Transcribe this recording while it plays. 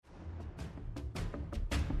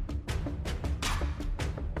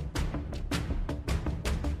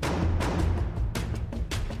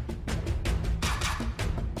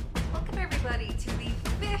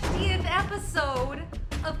episode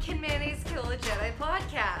of Can Mayonnaise Kill a Jedi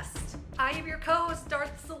podcast. I am your co-host,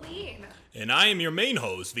 Darth Celine. And I am your main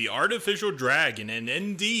host, the Artificial Dragon, and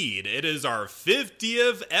indeed, it is our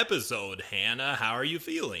 50th episode. Hannah, how are you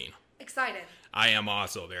feeling? Excited. I am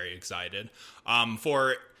also very excited.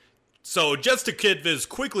 So just to get this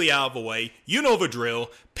quickly out of the way, you know the drill.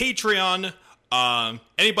 Patreon,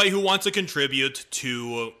 anybody who wants to contribute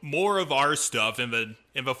to more of our stuff in the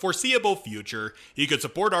foreseeable future, you can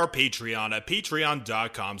support our Patreon at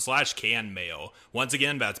patreon.com/canmayo. Once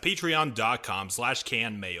again, that's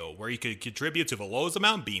patreon.com/canmayo, where you can contribute to the lowest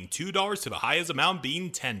amount being $2 to the highest amount being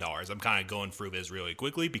 $10. I'm kind of going through this really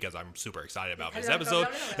quickly because I'm super excited about this episode.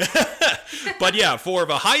 But yeah, for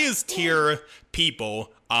the highest tier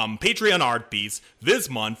people, Patreon art piece, this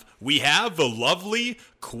month, we have the lovely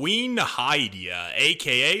Queen Hydia,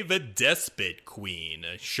 aka the Despot Queen,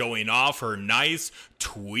 showing off her nice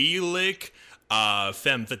Twi'lek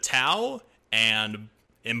femme fatale and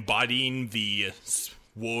embodying the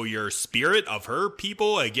warrior spirit of her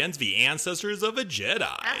people against the ancestors of a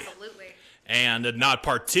Jedi. Absolutely. And not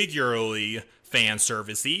particularly fan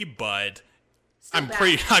servicey, but I'm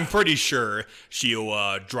pretty sure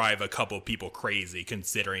she'll drive a couple people crazy,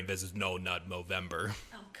 considering this is No Nut November.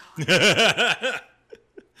 Oh God.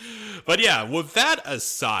 But yeah, with that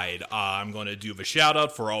aside, I'm going to do the shout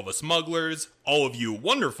out for all the smugglers, all of you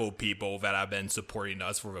wonderful people that have been supporting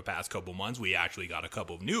us for the past couple months. We actually got a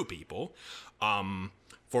couple of new people.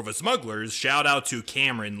 For the smugglers, shout out to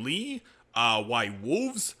Cameron Lee, White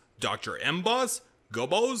Wolves, Dr. Emboss,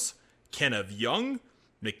 Gobos, Kenneth Young,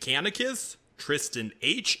 Mechanicus, Tristan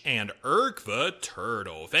H, and Erk the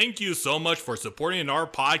Turtle. Thank you so much for supporting our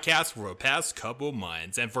podcast for the past couple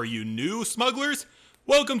months. And for you new smugglers,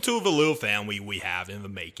 welcome to the little family we have in the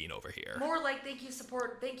making over here. More like thank you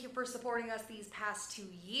for supporting us these past 2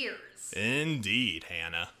 years. Indeed,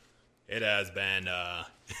 Hannah. It has been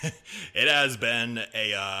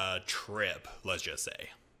a trip, let's just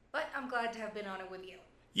say. But I'm glad to have been on it with you.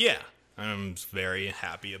 Yeah, I'm very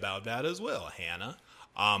happy about that as well, Hannah.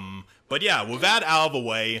 But yeah, with that out of the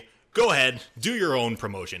way, go ahead, do your own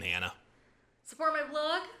promotion, Hannah. Support my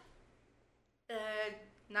blog.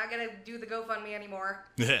 Not gonna do the GoFundMe anymore.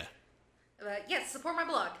 Yes, support my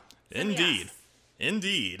blog. Indeed. That link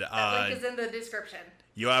is in the description.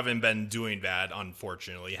 You haven't been doing that,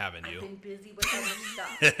 unfortunately, haven't you? I've been busy with other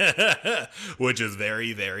stuff. Which is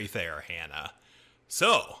very, very fair, Hannah.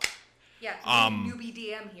 So. Yeah, newbie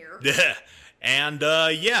DM here. And,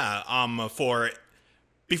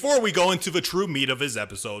 before we go into the true meat of this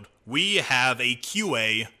episode, we have a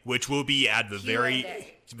QA, which will be at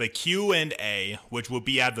the Q&A, which will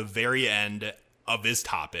be at the very end of this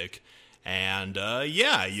topic. And,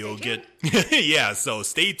 you'll get, so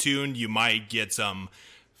stay tuned. You might get some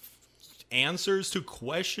answers to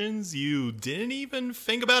questions you didn't even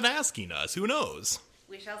think about asking us. Who knows?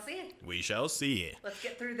 We shall see. Let's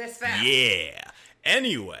get through this fast. Yeah.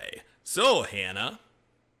 Anyway, so, Hannah,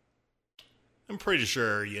 I'm pretty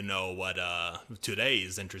sure you know what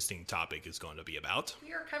today's interesting topic is going to be about.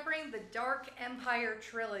 We are covering the Dark Empire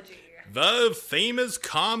Trilogy. The famous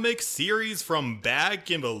comic series from back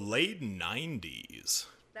in the late 90s.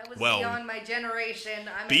 That was beyond my generation.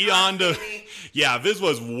 This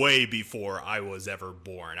was way before I was ever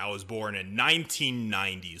born. I was born in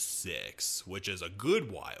 1996, which is a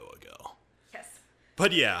good while ago. Yes.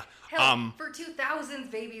 But yeah. Hell, for 2000s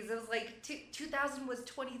babies, it was like 2000 was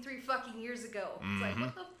 23 fucking years ago. It's like,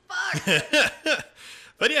 what the fuck?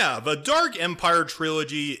 But yeah, the Dark Empire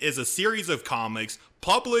Trilogy is a series of comics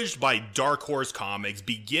published by Dark Horse Comics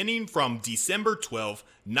beginning from December 12,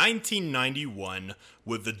 1991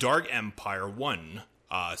 with the Dark Empire 1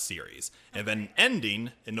 series, and then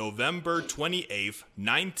ending in November 28th,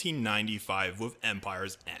 1995 with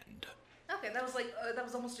Empire's End. Okay, that was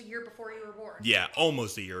almost a year before you were born. Yeah,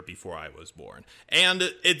 almost a year before I was born.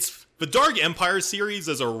 And the Dark Empire series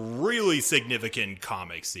is a really significant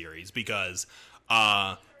comic series because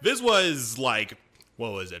this was like,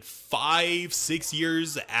 5-6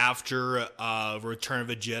 years after Return of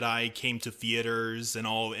the Jedi came to theaters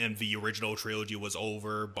and the original trilogy was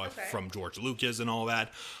over from George Lucas and all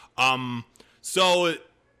that. So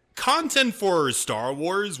content for Star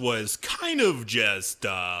Wars was kind of just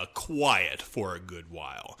quiet for a good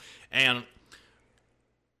while. And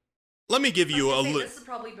let me give you this is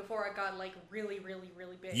probably before I got like really, really,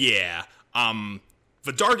 really big. Yeah. The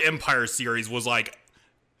Dark Empire series was like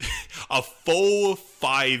a full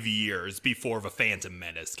 5 years before The Phantom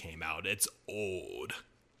Menace came out. It's old.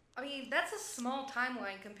 I mean, that's a small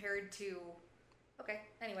timeline compared to Okay,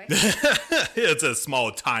 anyway. It's a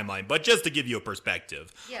small timeline, but just to give you a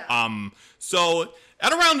perspective. Yeah. So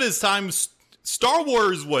at around this time, Star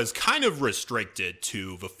Wars was kind of restricted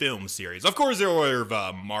to the film series. Of course, there were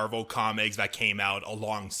Marvel comics that came out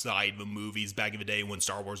alongside the movies back in the day when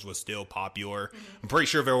Star Wars was still popular. Mm-hmm. I'm pretty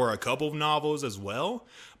sure there were a couple of novels as well,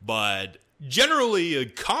 but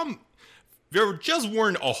generally, there just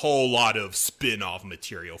weren't a whole lot of spin-off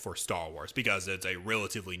material for Star Wars because it's a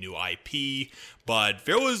relatively new IP, but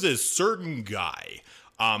there was this certain guy.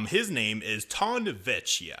 His name is Tom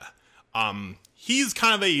Vecchia. He's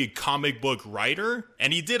kind of a comic book writer,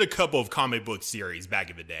 and he did a couple of comic book series back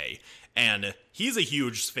in the day, and he's a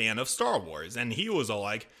huge fan of Star Wars, and he was all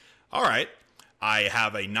like, all right, I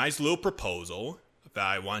have a nice little proposal that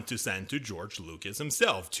I want to send to George Lucas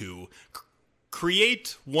himself to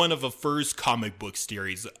create one of the first comic book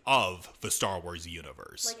series of the Star Wars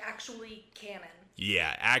universe. Like actually canon.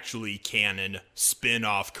 Yeah, actually canon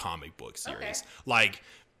spin-off comic book series. Okay. Like,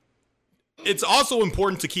 it's also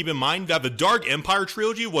important to keep in mind that the Dark Empire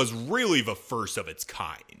trilogy was really the first of its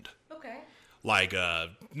kind. Okay. Like,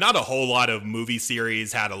 not a whole lot of movie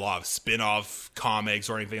series had a lot of spin-off comics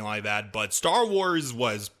or anything like that, but Star Wars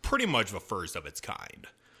was pretty much the first of its kind.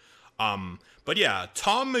 But yeah,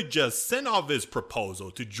 Tom just sent off his proposal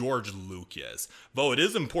to George Lucas. Though it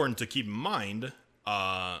is important to keep in mind,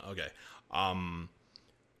 yeah,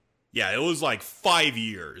 it was like 5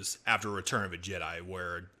 years after Return of the Jedi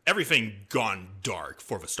where everything gone dark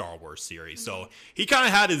for the Star Wars series. Mm-hmm. So he kind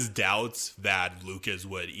of had his doubts that Lucas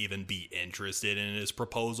would even be interested in his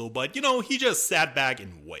proposal. But, you know, he just sat back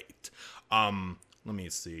and waited. Let me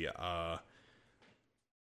see.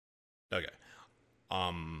 Okay.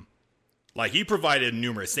 Like, he provided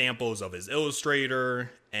numerous samples of his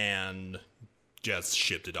Illustrator and just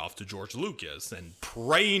shipped it off to George Lucas and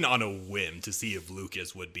praying on a whim to see if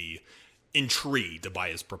Lucas would be intrigued by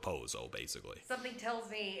his proposal, basically. Something tells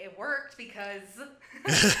me it worked because...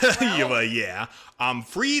 Yeah.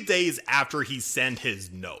 3 days after he sent his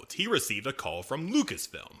note, he received a call from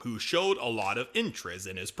Lucasfilm, who showed a lot of interest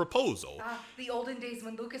in his proposal. The olden days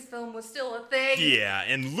when Lucasfilm was still a thing. Yeah,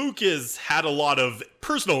 and Lucas had a lot of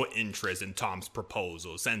personal interest in Tom's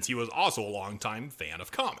proposal, since he was also a longtime fan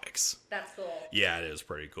of comics. That's cool. Yeah, it is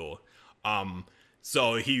pretty cool.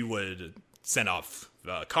 So he would send off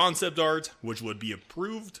concept art, which would be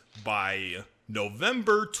approved by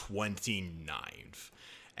November 29th.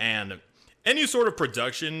 And any sort of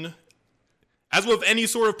production, as with any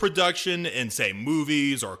sort of production in, say,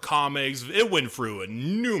 movies or comics, it went through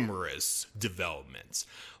numerous developments.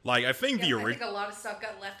 Like, I think I think a lot of stuff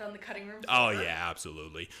got left on the cutting room floor. Oh, yeah,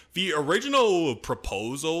 absolutely. The original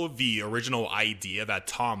proposal, the original idea that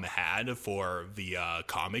Tom had for the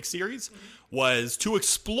comic series was to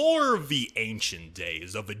explore the ancient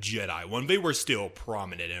days of the Jedi when they were still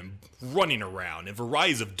prominent and running around, and the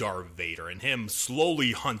rise of Darth Vader and him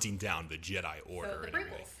slowly hunting down the Jedi Order. So the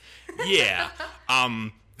prequels. Yeah.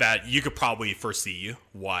 That you could probably foresee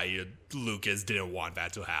why Lucas didn't want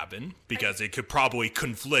that to happen, because it could probably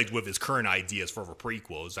conflict with his current ideas for the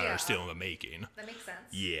prequels that are still in the making. That makes sense.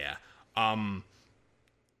 Yeah. And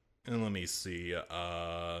let me see.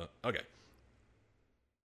 Okay.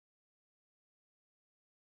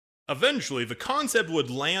 Eventually, the concept would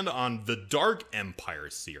land on the Dark Empire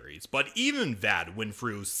series, but even that went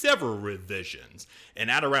through several revisions, and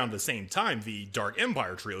at around the same time, the Dark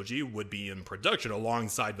Empire trilogy would be in production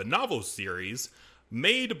alongside the novel series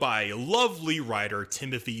made by lovely writer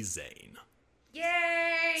Timothy Zahn.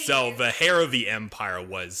 Yay! So the Heir of the Empire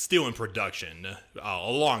was still in production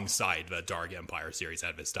alongside the Dark Empire series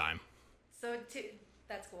at this time. So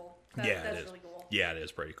that's cool. That's really cool. Yeah, it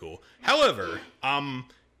is pretty cool. However,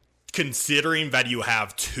 considering that you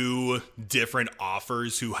have two different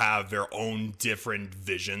authors who have their own different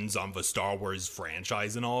visions on the Star Wars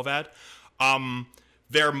franchise and all of that,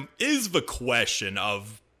 there is the question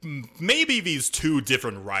of maybe these two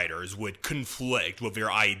different writers would conflict with their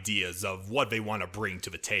ideas of what they want to bring to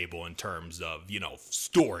the table in terms of,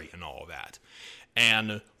 story and all of that.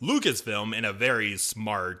 And Lucasfilm, in a very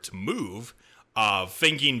smart move,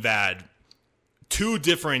 thinking that two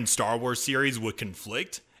different Star Wars series would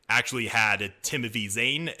conflict, actually had Timothy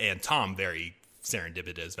Zahn and Tom, very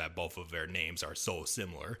serendipitous that both of their names are so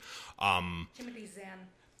similar.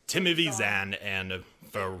 Timothy Zahn and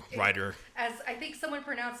the writer. As I think someone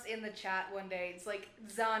pronounced in the chat one day, it's like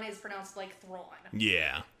Zahn is pronounced like Thrawn.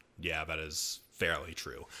 Yeah, that is fairly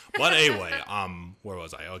true. But anyway, where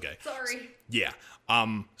was I? Okay. Sorry. Yeah.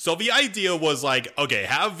 So the idea was like, okay,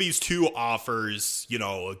 have these two authors,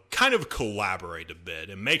 kind of collaborate a bit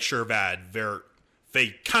and make sure that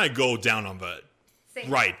they kind of go down on the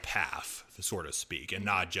right path, so to speak, and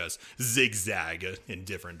not just zigzag in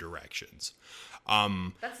different directions.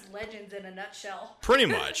 That's Legends in a nutshell. Pretty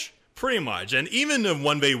much. And even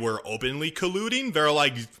when they were openly colluding, they're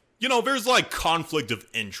like, there's like conflict of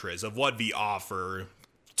interest of what the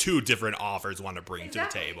two different offers want to bring to the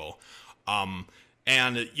table. And,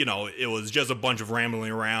 it was just a bunch of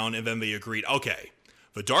rambling around, and then they agreed, okay,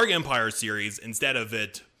 the Dark Empire series, instead of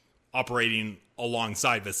it operating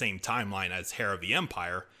alongside the same timeline as Heir of the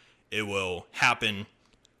Empire, it will happen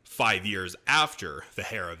 5 years after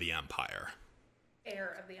the Heir of the Empire.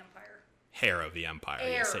 Heir of the Empire. Heir of the Empire, Heir.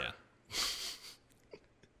 yes, yeah.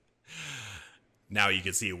 Now you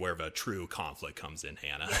can see where the true conflict comes in,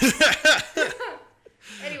 Hannah.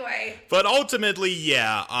 Anyway. But ultimately,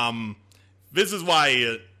 yeah, this is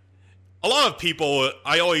why a lot of people,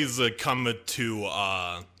 I always come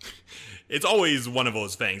to, it's always one of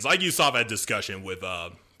those things. Like you saw that discussion with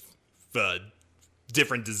the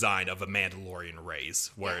different design of a Mandalorian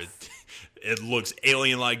race, where it looks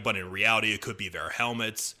alien-like, but in reality it could be their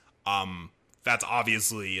helmets. That's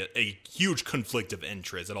obviously a huge conflict of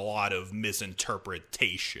interest and a lot of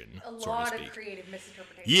misinterpretation. A lot of creative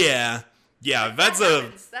misinterpretation. Yeah,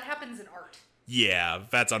 that happens in art. Yeah,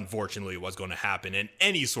 that's unfortunately what's going to happen in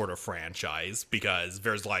any sort of franchise, because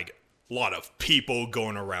there's like a lot of people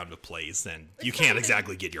going around the place, and you can't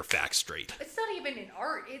exactly get your facts straight. It's not even in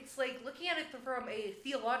art. It's like looking at it from a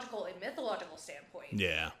theological and mythological standpoint.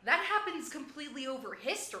 Yeah. That happens completely over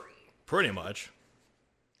history. Pretty much.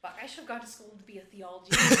 Fuck, I should have gone to school to be a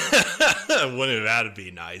theology. Wouldn't that be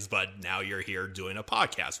nice? But now you're here doing a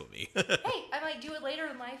podcast with me. Hey, I might do it later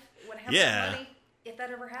in life when I have some money, if that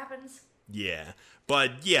ever happens. Yeah.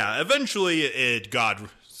 But yeah, eventually it got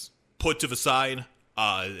put to the side.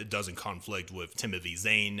 It doesn't conflict with Timothy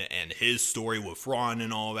Zahn and his story with Thrawn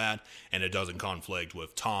and all that. And it doesn't conflict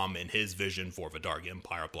with Tom and his vision for the Dark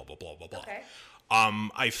Empire, blah, blah, blah, blah, blah. Okay.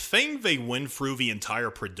 I think they went through the entire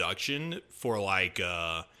production for like,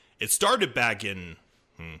 it started back in,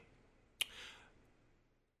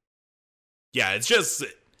 yeah, it's just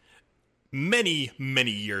many,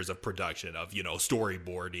 many years of production of,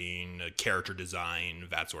 storyboarding, character design,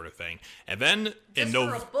 that sort of thing. And then just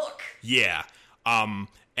for a book. Yeah.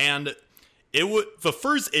 And the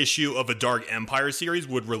first issue of a Dark Empire series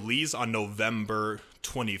would release on November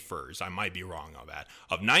 21st, I might be wrong on that,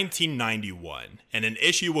 of 1991. And an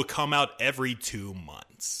issue will come out every 2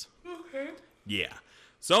 months. Okay. Yeah.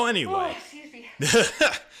 So anyway. Oh, excuse me.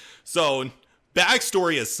 So,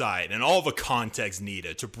 backstory aside, and all the context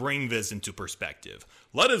needed to bring this into perspective,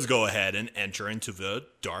 let us go ahead and enter into the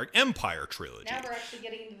Dark Empire trilogy. Now we're actually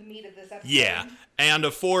getting into the meat of this episode. Yeah, and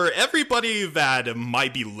for everybody that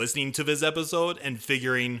might be listening to this episode and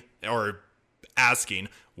figuring, or asking,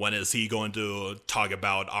 when is he going to talk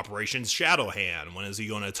about Operation Shadowhand? When is he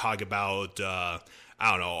going to talk about, I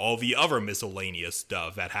don't know, all the other miscellaneous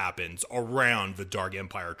stuff that happens around the Dark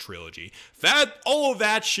Empire trilogy? All of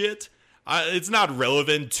that shit, it's not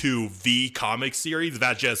relevant to the comic series.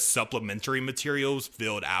 That's just supplementary materials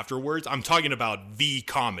filled afterwards. I'm talking about the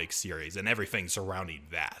comic series and everything surrounding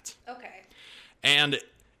that. Okay. And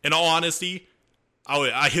in all honesty,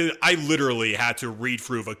 I literally had to read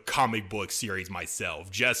through the comic book series myself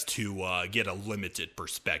just to get a limited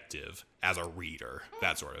perspective as a reader,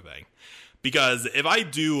 that sort of thing. Because if I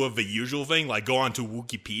do the usual thing, like go onto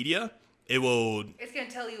Wikipedia, it's going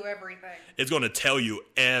to tell you everything. It's going to tell you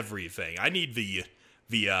everything. I need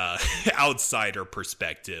the outsider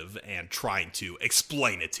perspective and trying to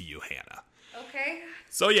explain it to you, Hannah. Okay.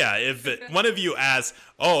 So yeah, if one of you asks,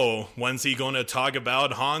 oh, when's he going to talk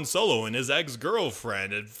about Han Solo and his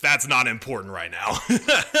ex-girlfriend? That's not important right now.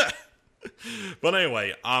 But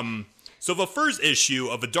anyway, so the first issue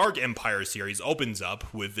of the Dark Empire series opens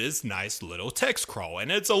up with this nice little text crawl,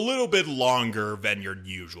 and it's a little bit longer than your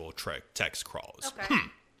usual text crawls. Okay.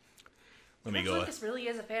 Let me go. Lucas really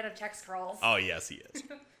is a fan of text crawls. Oh, yes, he is.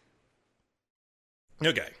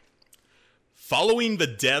 Okay. Following the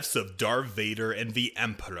deaths of Darth Vader and the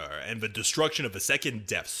Emperor and the destruction of the second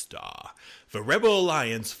Death Star, the Rebel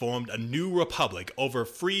Alliance formed a new republic over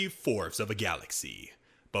 3/4 of a galaxy.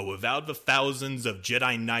 But without the thousands of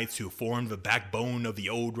Jedi Knights who formed the backbone of the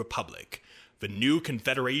old republic, the new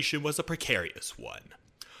confederation was a precarious one.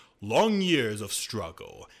 Long years of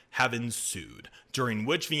struggle have ensued, during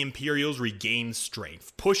which the Imperials regained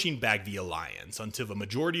strength, pushing back the Alliance until the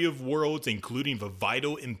majority of worlds, including the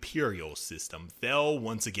vital Imperial system, fell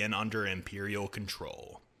once again under Imperial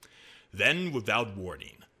control. Then, without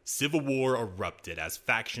warning, civil war erupted as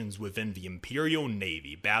factions within the Imperial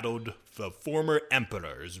Navy battled the former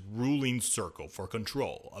Emperor's ruling circle for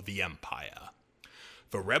control of the Empire.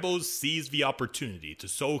 the rebels seized the opportunity to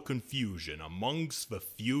sow confusion amongst the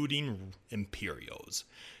feuding Imperials,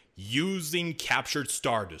 using captured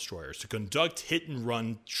Star Destroyers to conduct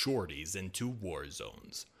hit-and-run sorties into war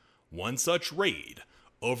zones. One such raid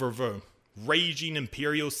over the raging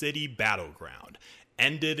Imperial City battleground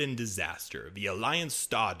ended in disaster. The Alliance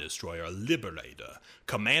Star Destroyer Liberator,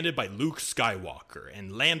 commanded by Luke Skywalker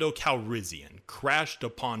and Lando Calrissian, crashed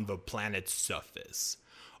upon the planet's surface.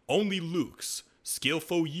 Only Luke's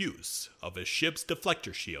skillful use of his ship's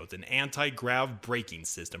deflector shields and anti-grav braking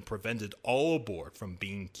system prevented all aboard from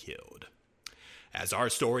being killed. As our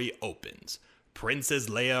story opens, Princess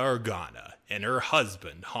Leia Organa and her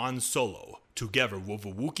husband Han Solo, together with the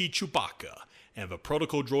Wookiee Chewbacca and the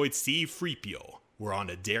protocol droid C-3PO, were on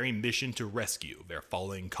a daring mission to rescue their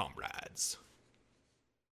fallen comrades.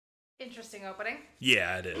 Interesting opening.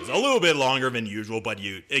 Yeah, it is. A little bit longer than usual, but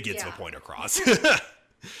it gets the point across.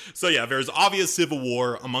 So yeah, there's obvious civil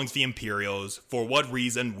war amongst the Imperials. For what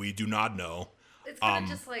reason, we do not know. It's kind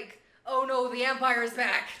of just like, oh no, the Empire is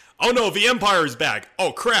back. Oh no, the Empire is back.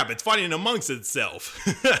 Oh crap, it's fighting amongst itself.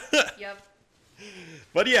 Yep.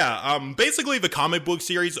 But yeah, basically the comic book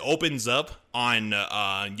series opens up on,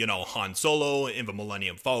 Han Solo in the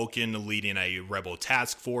Millennium Falcon leading a rebel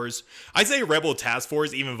task force. I say rebel task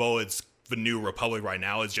force even though it's the New Republic right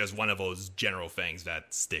now. It's just one of those general things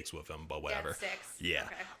that sticks with them, but whatever. Yeah, it sticks. Yeah.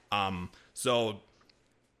 Okay. So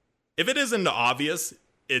if it isn't obvious,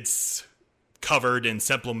 it's covered in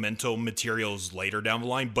supplemental materials later down the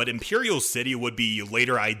line, but Imperial City would be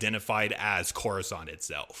later identified as Coruscant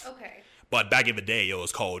itself. Okay. But back in the day, it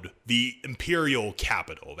was called the Imperial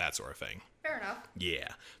Capital, that sort of thing. Fair enough.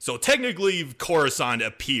 Yeah. So technically, Coruscant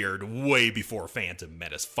appeared way before Phantom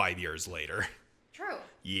Menace 5 years later. True.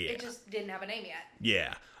 Yeah. It just didn't have a name yet.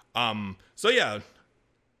 Yeah. So yeah,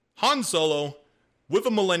 Han Solo with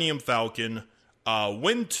a Millennium Falcon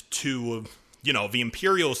went to, the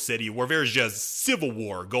Imperial City where there's just civil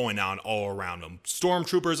war going on all around them.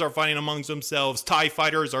 Stormtroopers are fighting amongst themselves. TIE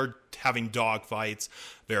fighters are having dogfights.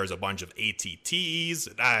 There's a bunch of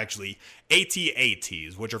AT-ATs,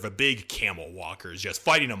 which are the big camel walkers, just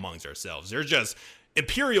fighting amongst ourselves. They're just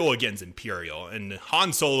Imperial against Imperial. And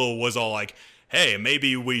Han Solo was all like, hey,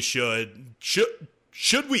 maybe we should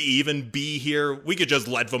we even be here? We could just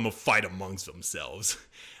let them fight amongst themselves.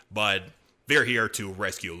 But they're here to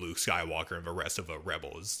rescue Luke Skywalker and the rest of the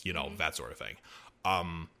rebels, that sort of thing.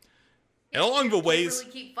 And along the ways... You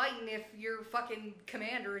can't really keep fighting if your fucking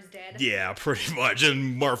commander is dead. Yeah, pretty much.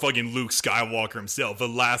 And motherfucking Luke Skywalker himself, the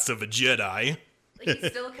last of a Jedi. Like,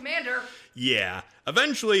 he's still a commander. Yeah.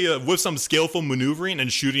 Eventually, with some skillful maneuvering and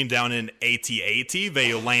shooting down an AT-AT,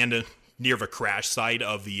 they land near the crash site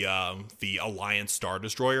of the Alliance Star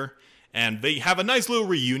Destroyer. And they have a nice little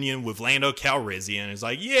reunion with Lando Calrissian. It's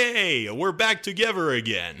like, yay, we're back together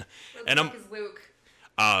again. Where the fuck is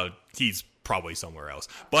Luke? He's probably somewhere else.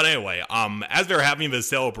 But anyway, as they're having this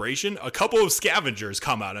celebration, a couple of scavengers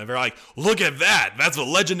come out and they're like, look at that! That's a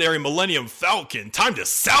legendary Millennium Falcon! Time to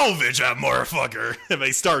salvage that motherfucker! And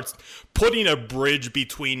they start putting a bridge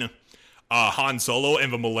between Han Solo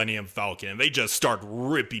and the Millennium Falcon, and they just start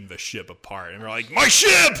ripping the ship apart. And they're like, my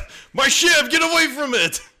ship! My ship! Get away from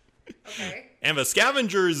it! Okay. And the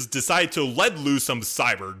scavengers decide to let loose some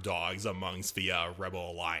cyber dogs amongst the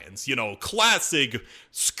Rebel Alliance. Classic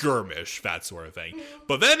skirmish, that sort of thing.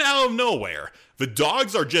 But then out of nowhere, the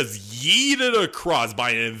dogs are just yeeted across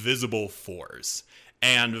by an invisible force.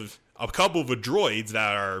 And a couple of the droids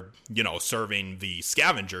that are, serving the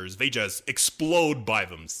scavengers, they just explode by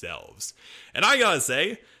themselves. And I gotta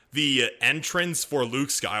say, the entrance for Luke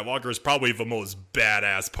Skywalker is probably the most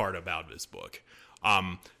badass part about this book.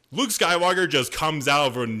 Luke Skywalker just comes out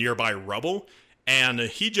of a nearby rubble, and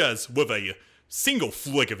he just, with a single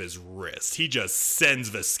flick of his wrist, he just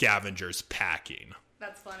sends the scavengers packing.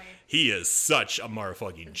 That's funny. He is such a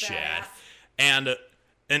motherfucking Chad. Badass. And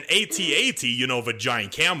an AT-AT, the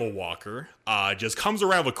giant camel walker, just comes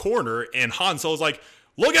around the corner, and Han Solo's like,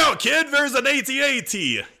 look out, kid, there's an AT-AT!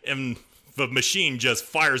 And the machine just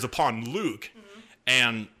fires upon Luke,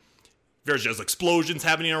 and there's just explosions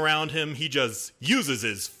happening around him. He just uses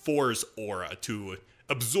his Force aura to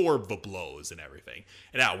absorb the blows and everything.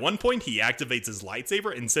 And at one point, he activates his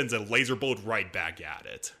lightsaber and sends a laser bolt right back at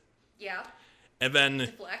it. Yeah. And then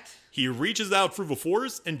Deflect. he reaches out through the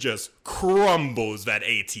Force and just crumbles that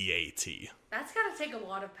AT-AT. That's gotta take a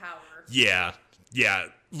lot of power. Yeah.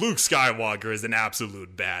 Luke Skywalker is an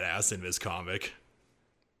absolute badass in this comic.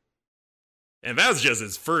 And that's just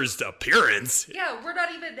his first appearance. Yeah, we're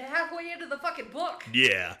not even halfway into the fucking book.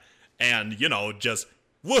 Yeah. And, just,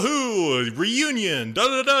 woohoo, reunion,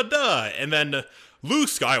 da-da-da-da. And then Luke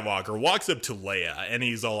Skywalker walks up to Leia, and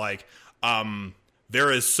he's all like,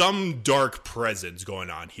 there is some dark presence going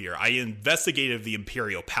on here. I investigated the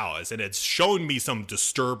Imperial Palace, and it's shown me some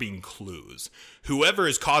disturbing clues. Whoever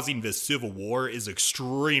is causing this civil war is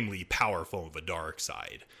extremely powerful on the dark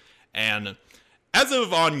side. And as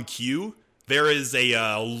of on cue, there is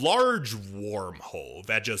a large wormhole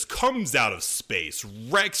that just comes out of space,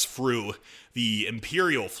 wrecks through the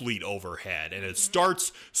Imperial fleet overhead, and it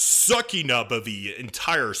starts sucking up the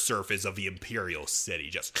entire surface of the Imperial city.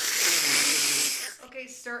 Just... Okay,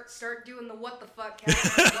 start doing the what the fuck,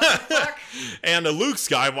 Captain. What the fuck? And Luke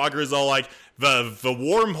Skywalker is all like, the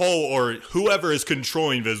wormhole, or whoever is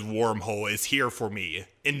controlling this wormhole, is here for me.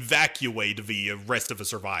 Evacuate the rest of the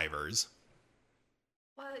survivors.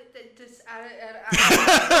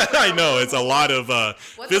 I know, it's a lot of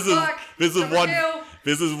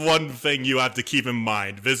this is one thing you have to keep in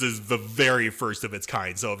mind. This is the very first of its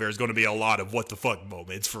kind, so there's going to be a lot of what the fuck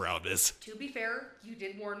moments throughout this. To be fair, you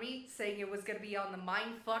did warn me, saying it was going to be on the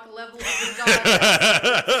mindfuck level of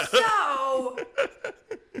the So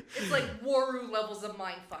it's like Waru levels of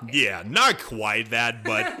mindfucking. Yeah, not quite that,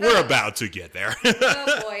 but we're about to get there.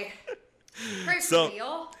 Oh boy. Praise for me,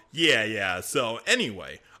 y'all. Yeah. So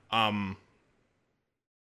anyway,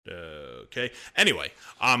 okay. Anyway,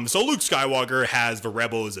 so Luke Skywalker has the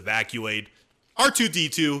rebels evacuate.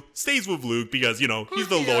 R2-D2 stays with Luke because, he's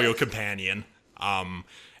the loyal companion.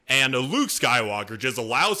 And Luke Skywalker just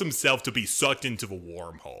allows himself to be sucked into the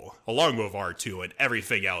wormhole, along with R2 and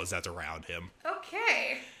everything else that's around him.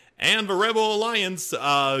 Okay. And the Rebel Alliance,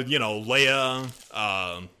 Leia,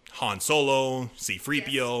 Han Solo,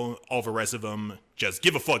 C-3PO, yes. All the rest of them just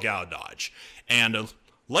give a fuck out of Dodge. And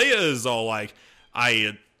Leia is all like,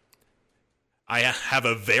 I have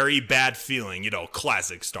a very bad feeling,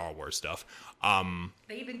 classic Star Wars stuff.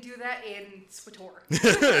 They even do that in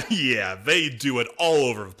SWTOR. Yeah, they do it all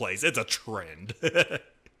over the place. It's a trend.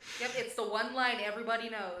 Yep, it's the one line everybody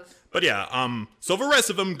knows. But yeah, so the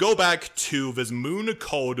rest of them go back to this moon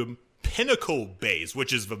called Pinnacle Base,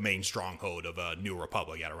 which is the main stronghold of New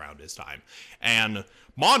Republic at around this time. And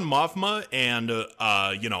Mon Mothma and,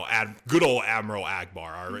 good old Admiral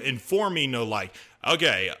Akbar are informing,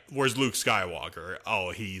 okay, where's Luke Skywalker?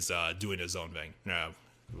 Oh, he's doing his own thing.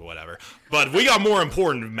 Whatever. But we got more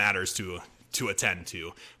important matters to attend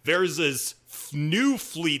to. There's this new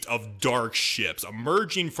fleet of dark ships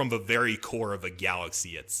emerging from the very core of the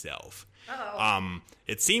galaxy itself. Uh-oh.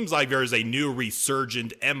 It seems like there's a new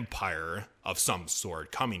resurgent empire of some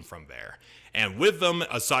sort coming from there. And with them,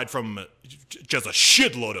 aside from just a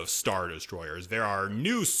shitload of Star Destroyers, there are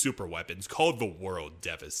new super weapons called the World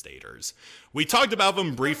Devastators. We talked about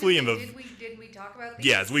them briefly in the... Did we talk about these?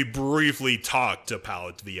 Yes, we briefly talked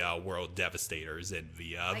about the World Devastators in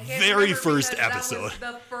the very first episode.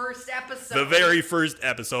 That was the first episode. The very first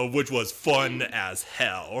episode, which was fun as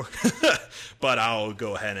hell. But I'll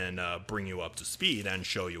go ahead and bring you up to speed and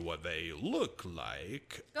show you what they look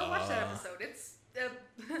like. Go watch that episode. It's...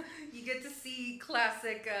 you get to see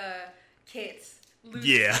classic Kit.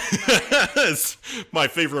 Yeah. My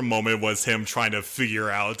favorite moment was him trying to figure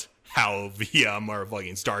out how the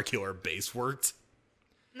motherfucking Starkiller base worked.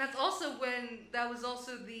 And that was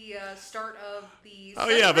also the start of the Oh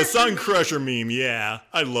yeah, the Sun Crusher meme, yeah.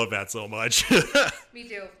 I love that so much. Me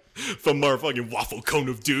too. The motherfucking waffle cone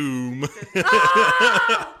of doom.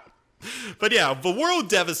 Ah! But yeah, the World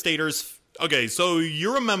Devastators. Okay, so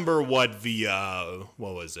you remember what the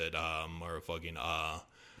what was it?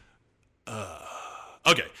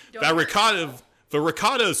 Okay, the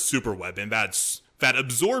Rakata super weapon that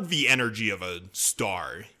absorbed the energy of a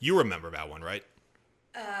star. You remember that one, right?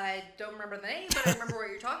 I don't remember the name, but I remember what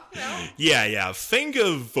you're talking about. Yeah. Think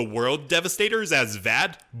of the World Devastators as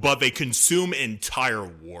that, but they consume entire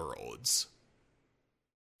worlds.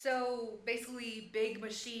 So, basically, Big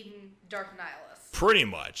Machine Darth Nihilus. Pretty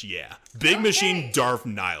much, yeah. Big Machine Darth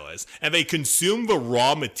Nihilus. And they consume the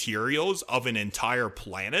raw materials of an entire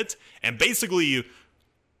planet, and basically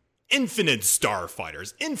infinite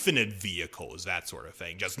starfighters, infinite vehicles, that sort of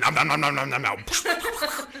thing. Just nom nom nom nom nom nom nom.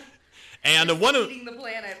 And eating the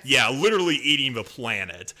planet. Yeah, literally eating the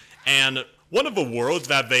planet. And one of the worlds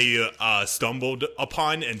that they stumbled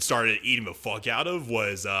upon and started eating the fuck out of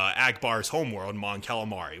was Akbar's homeworld, Mon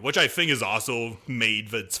Calamari, which I think is also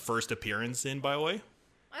made its first appearance in, by the way.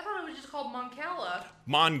 I thought it was just called Mon Cala.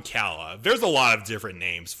 Mon Cala. There's a lot of different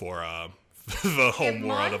names for the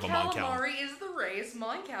homeworld of a Mon Cala. Calamari is the race,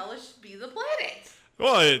 Mon Cala should be the planet.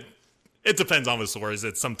 Well, it depends on the source.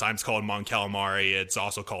 It's sometimes called Mon Calamari. It's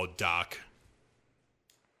also called DAC.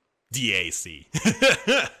 DAC.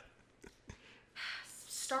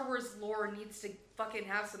 Star Wars lore needs to fucking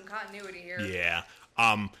have some continuity here. Yeah.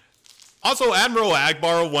 Also, Admiral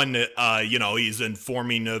Akbar, when, he's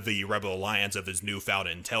informing the Rebel Alliance of his newfound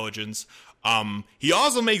intelligence, he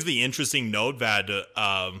also makes the interesting note that,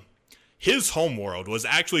 his homeworld was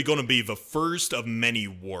actually going to be the first of many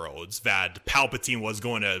worlds that Palpatine was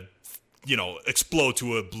going to, explode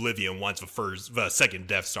to oblivion once the second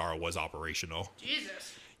Death Star was operational.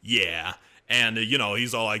 Jesus. Yeah. And,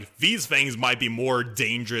 he's all like, these things might be more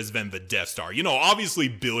dangerous than the Death Star. Obviously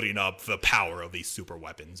building up the power of these super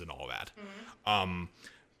weapons and all that. Mm-hmm.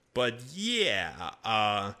 But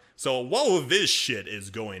yeah. So while this shit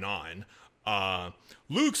is going on,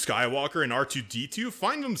 Luke Skywalker and R2-D2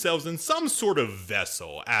 find themselves in some sort of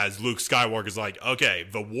vessel, as Luke Skywalker's like, okay,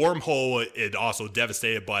 the wormhole, it also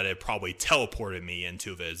devastated, but it probably teleported me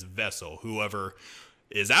into this vessel. Whoever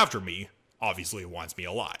is after me obviously wants me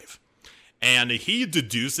alive. And he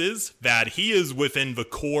deduces that he is within the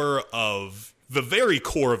very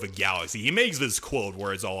core of the galaxy. He makes this quote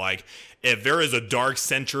where it's all like, if there is a dark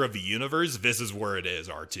center of the universe, this is where it is,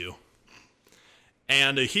 R2.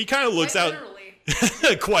 And he kind of looks out... Literally.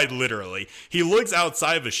 Quite literally. He looks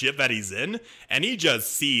outside the ship that he's in, and he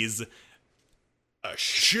just sees a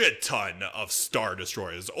shit ton of Star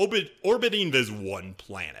Destroyers orbiting this one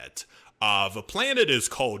planet. The planet is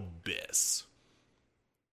called Biss.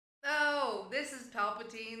 Oh, this is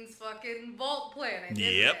Palpatine's fucking vault planet,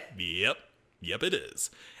 isn't Yep, it is.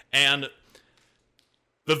 And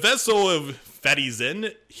the vessel that he's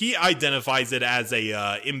in, he identifies it as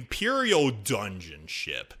a Imperial dungeon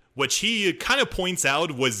ship, which he kind of points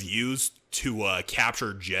out was used to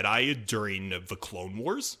capture Jedi during the Clone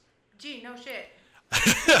Wars. Gee, no shit.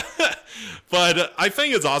 But I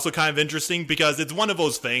think it's also kind of interesting because it's one of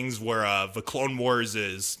those things where the Clone Wars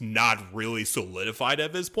is not really solidified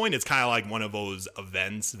at this point. It's kind of like one of those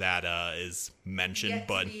events that is mentioned,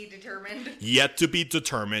 but yet to be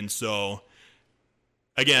determined. So,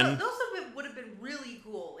 again... Those would have been really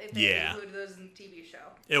cool if they included those in the TV show.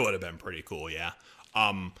 It would have been pretty cool, yeah.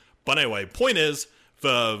 But anyway, point is,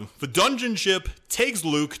 the dungeon ship takes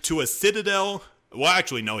Luke to a citadel. Well,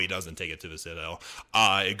 actually, no, he doesn't take it to the citadel.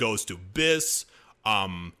 It goes to Biss.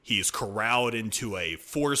 He's corralled into a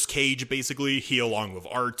force cage, basically. He, along with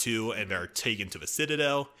R2, and they're taken to the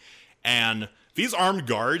citadel. And these armed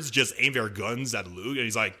guards just aim their guns at Luke,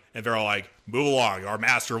 and they're all like, move along, our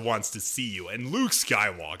master wants to see you. And Luke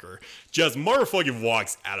Skywalker just motherfucking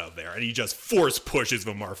walks out of there, and he just force pushes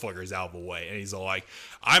the motherfuckers out of the way. And he's all like,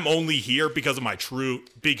 I'm only here because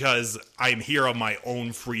I'm here of my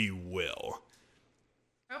own free will.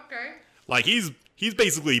 Okay. Like, he's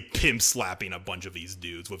basically pimp slapping a bunch of these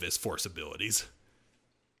dudes with his force abilities.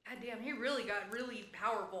 God damn, he really got really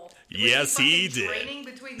powerful. Yes, he did. Training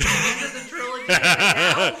between the end of the trilogy and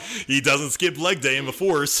now? He doesn't skip leg day in the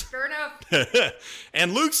Force. Fair enough.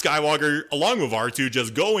 And Luke Skywalker, along with R2,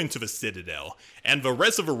 just go into the Citadel. And the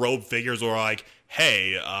rest of the rogue figures are like,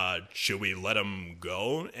 hey, should we let him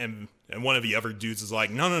go? And one of the other dudes is like,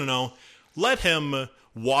 no. Let him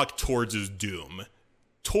walk towards his doom.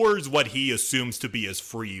 Towards what he assumes to be his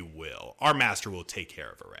free will. Our master will take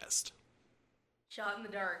care of the rest. Shot in the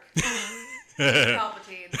dark.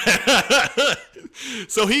 Palpatine.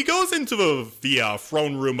 So he goes into the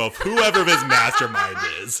throne room of whoever this mastermind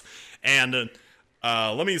is. And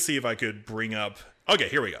let me see if I could bring up... Okay,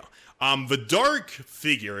 here we go. The dark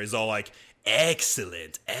figure is all like,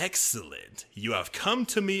 excellent. You have come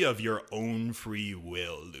to me of your own free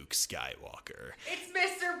will, Luke Skywalker. It's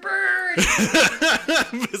Mr. Burns!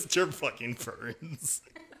 Mr. fucking Burns.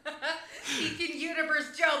 He can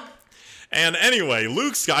universe jump. And anyway,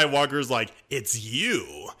 Luke Skywalker's like, it's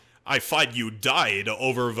you. I thought you died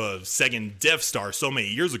over the second Death Star so many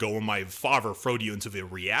years ago when my father threw you into the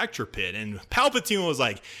reactor pit. And Palpatine was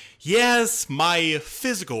like, yes, my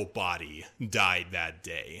physical body died that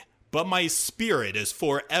day, but my spirit is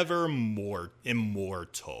forever more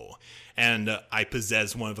immortal. And I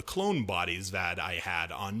possess one of the clone bodies that I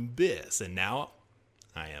had on Biss, and now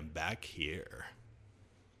I am back here.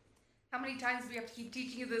 How many times do we have to keep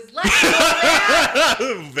teaching you this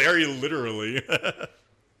lesson? Very literally.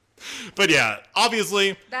 But yeah,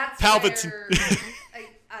 obviously, that's Palpatine. Where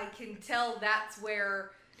I can tell that's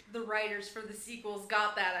where the writers for the sequels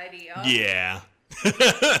got that idea. Yeah.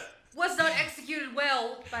 Was not executed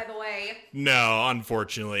well, by the way. No,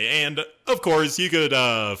 unfortunately. And, of course, you could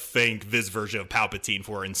thank this version of Palpatine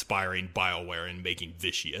for inspiring BioWare and making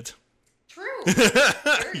this shit. True.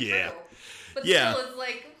 Very yeah. true. But yeah. still, it's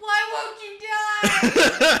like, why won't you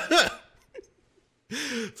die?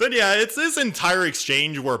 So yeah, it's this entire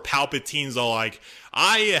exchange where Palpatine's all like,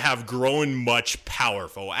 I have grown much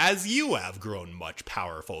powerful, as you have grown much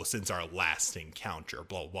powerful since our last encounter,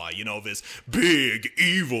 blah, blah. You know, this big,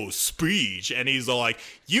 evil speech. And he's all like,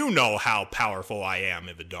 you know how powerful I am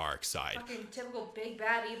in the dark side. Fucking typical big,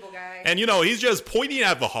 bad, evil guy. And, you know, he's just pointing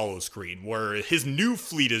at the holoscreen where his new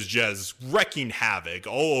fleet is just wrecking havoc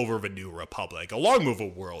all over the New Republic, along with the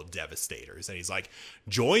world devastators. And he's like,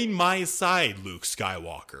 join my side, Luke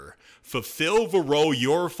Skywalker. Fulfill the role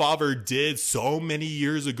your father did so many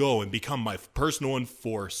years ago and become my personal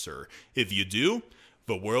enforcer. If you do,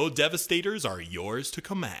 the world devastators are yours to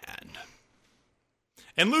command.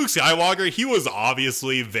 And Luke Skywalker, he was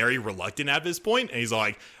obviously very reluctant at this point, and he's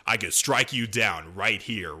like, I could strike you down right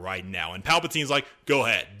here, right now. And Palpatine's like, go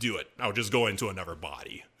ahead, do it. I'll just go into another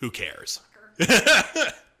body. Who cares?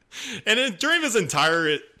 And then during this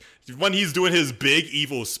entire... When he's doing his big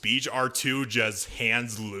evil speech, R2 just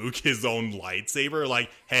hands Luke his own lightsaber,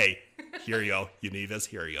 like, hey, here you go. You need this?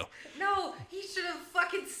 Here you go. No, he should have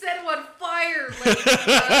fucking set him on fire like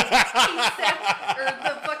the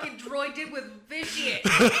fucking droid did with Vitiate. He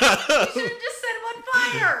should have just set him on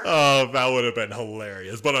fire. Oh, that would have been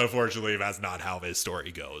hilarious. But unfortunately, that's not how this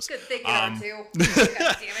story goes. Good thinking, R2. God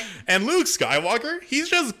damn it. And Luke Skywalker, he's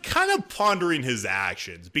just kind of pondering his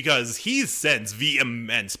actions because he sensed the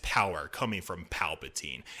immense power coming from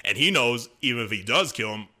Palpatine. And he knows even if he does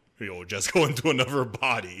kill him, he'll just go into another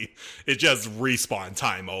body. It's just respawn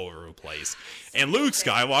time all over the place. And Luke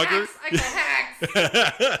Skywalker...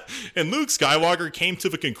 and Luke Skywalker came to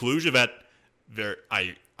the conclusion that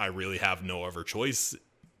I really have no other choice.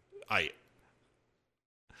 And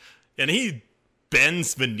he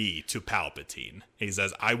bends the knee to Palpatine. He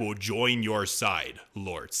says, I will join your side,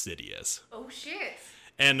 Lord Sidious. Oh, shit.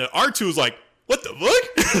 And R2's like, what the fuck?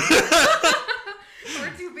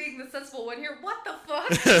 R2 being the sensible one here. What the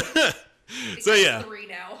fuck? So yeah. 3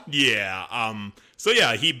 now. Yeah. So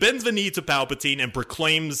yeah, he bends the knee to Palpatine and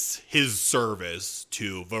proclaims his service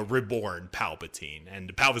to the reborn Palpatine.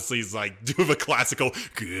 And Palpatine's like, do the classical,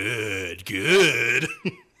 good.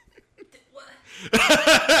 What?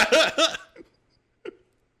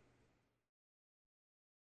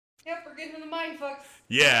 Yep, we're getting to the mind fucks.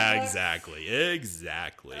 Yeah, exactly. Oh,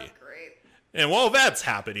 great. And while that's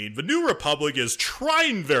happening, the New Republic is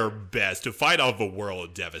trying their best to fight off the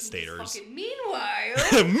world devastators. Fucking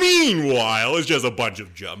meanwhile... Meanwhile, it's just a bunch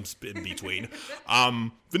of jumps in between.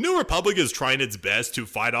 The New Republic is trying its best to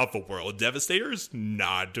fight off the world devastators,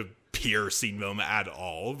 not piercing them at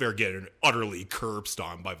all. They're getting utterly curb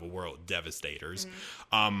stomped by the world devastators.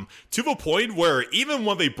 To the point where even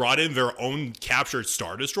when they brought in their own captured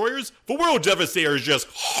Star Destroyers, the world devastators just...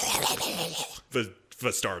 the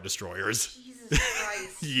Star Destroyers. Jesus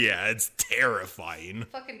Christ. Yeah, it's terrifying.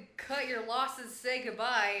 Fucking cut your losses, say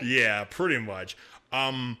goodbye. Yeah, pretty much.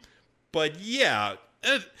 But yeah,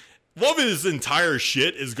 while this entire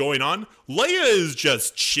shit is going on, Leia is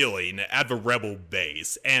just chilling at the Rebel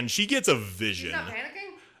base, and she gets a vision. She's not panicking?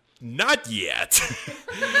 Not yet.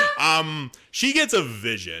 She gets a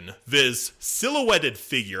vision. This silhouetted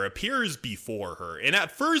figure appears before her, and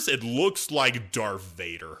at first it looks like Darth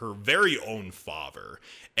Vader, her very own father.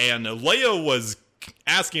 And Leia was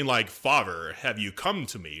asking, like, Father, have you come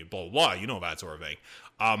to me? Blah, blah, you know, that sort of thing.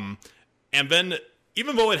 And then,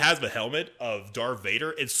 even though it has the helmet of Darth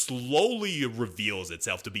Vader, it slowly reveals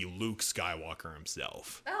itself to be Luke Skywalker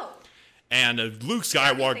himself. Oh. And Luke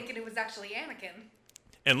Skywalker... thinking it was actually Anakin.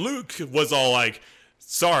 And Luke was all like,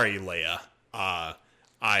 sorry, Leia,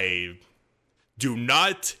 I do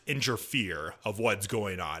not interfere of what's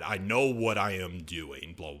going on. I know what I am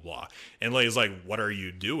doing, blah, blah. And Leia's like, what are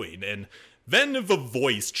you doing? And then the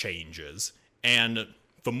voice changes, and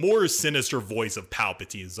the more sinister voice of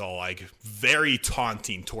Palpatine is all like very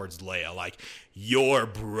taunting towards Leia, like, your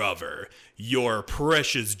brother, your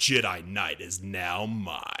precious Jedi Knight is now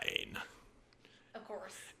mine. Of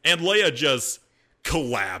course. And Leia just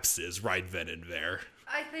collapses right then and there.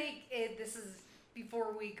 I think this is,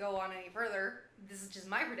 before we go on any further, this is just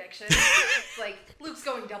my prediction. It's like, Luke's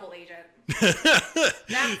going double agent.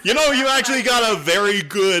 You know, you actually got a very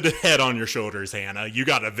good head on your shoulders, Hannah. You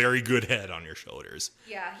got a very good head on your shoulders.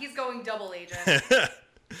 Yeah, he's going double agent.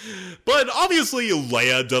 But obviously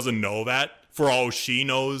Leia doesn't know that. For all she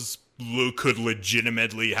knows, Luke could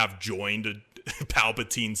legitimately have joined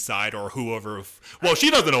Palpatine's side or whoever. Well, she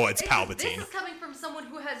doesn't know it's Palpatine. This is coming from someone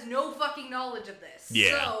who has no fucking knowledge of this.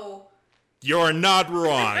 Yeah. So... You're not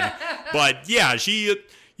wrong. But yeah, she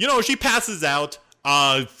passes out.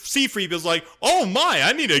 C-3PO's like, oh my,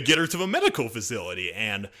 I need to get her to the medical facility.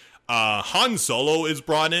 And Han Solo is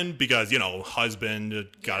brought in because, husband,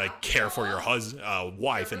 gotta care for your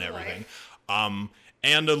wife and everything.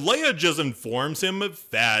 And Leia just informs him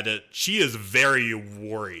that she is very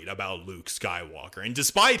worried about Luke Skywalker. And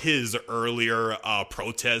despite his earlier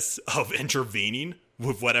protests of intervening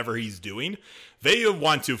with whatever he's doing, they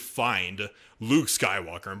want to find Luke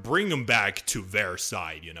Skywalker and bring him back to their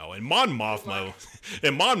side, you know. And Mon Mothma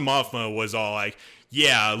was all like,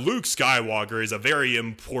 yeah, Luke Skywalker is a very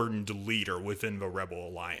important leader within the Rebel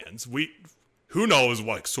Alliance. Who knows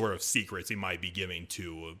what sort of secrets he might be giving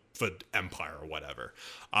to the Empire or whatever.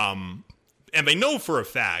 And they know for a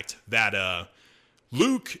fact that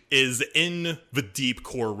Luke is in the deep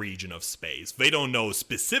core region of space. They don't know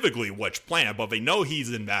specifically which planet, but they know he's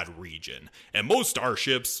in that region. And most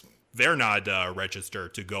starships, they're not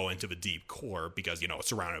registered to go into the deep core because, you know, it's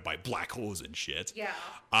surrounded by black holes and shit. Yeah.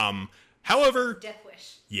 However... Death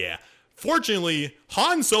wish. Yeah. Fortunately,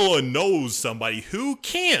 Han Solo knows somebody who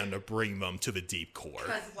can bring them to the deep core.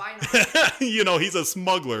 Because why not? You know, he's a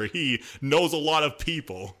smuggler. He knows a lot of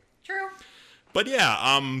people. True. But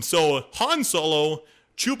yeah, so Han Solo,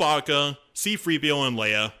 Chewbacca, C-3PO, and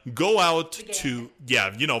Leia go out to...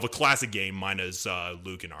 Yeah, you know, the classic game minus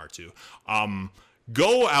Luke and R2.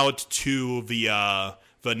 Go out to the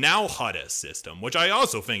now Hutta system, which I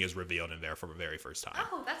also think is revealed in there for the very first time.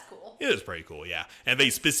 Oh, that's cool. It is pretty cool, yeah. And they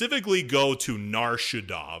specifically go to Nar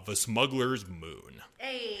Shaddaa, the smuggler's moon.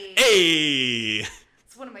 Hey!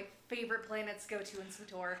 It's one of my favorite planets to go to in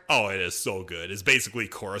SWTOR. Oh, it is so good. It's basically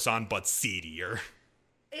Coruscant, but seedier.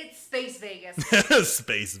 It's Space Vegas.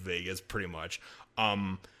 Space Vegas, pretty much.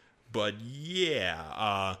 But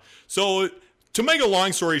yeah, so... To make a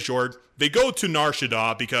long story short, they go to Nar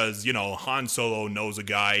Shaddaa because, you know, Han Solo knows a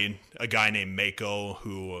guy named Mako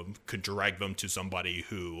who could direct them to somebody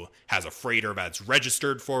who has a freighter that's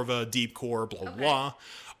registered for the deep core, blah, blah,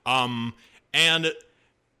 blah. And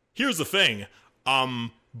here's the thing.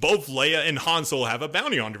 Both Leia and Han Solo have a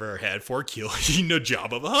bounty on their head for killing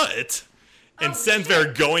Jabba the Hutt. And since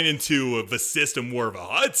they're going into the system where the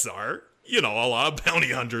Hutts are, you know, a lot of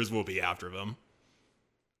bounty hunters will be after them.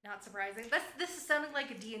 Not surprising. This is sounding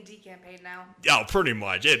like a D&D campaign now. Yeah, pretty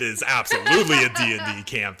much. It is absolutely a D&D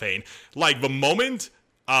campaign. Like, the moment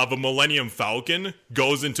the Millennium Falcon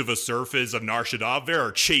goes into the surface of Nar Shaddaa, they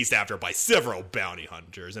are chased after by several bounty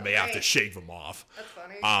hunters, and they have to shake them off. That's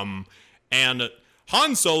funny. And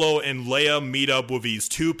Han Solo and Leia meet up with these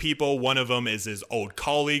two people. One of them is his old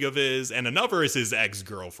colleague of his, and another is his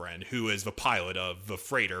ex-girlfriend, who is the pilot of the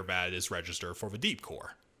freighter that is registered for the Deep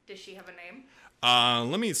Core. Does she have a name?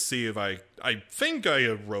 Let me see if I think I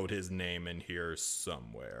wrote his name in here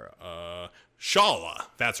somewhere. Shala,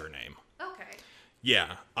 that's her name. Okay.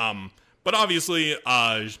 Yeah. But obviously,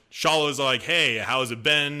 Shala's like, hey, how's it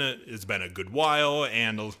been? It's been a good while.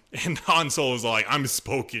 And Han Solo's like, I'm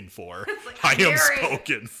spoken for. Like, I am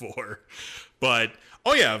spoken for. But,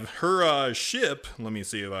 oh yeah, her ship, let me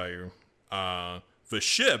see if the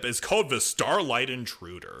ship is called the Starlight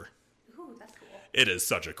Intruder. Ooh, that's cool. It is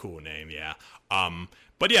such a cool name, yeah.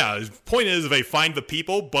 But yeah, the point is they find the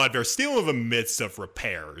people, but they're still in the midst of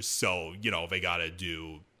repairs. So, you know, they gotta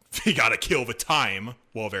kill the time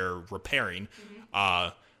while they're repairing. Mm-hmm.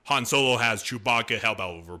 Han Solo has Chewbacca help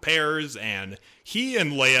out with repairs, and he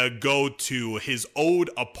and Leia go to his old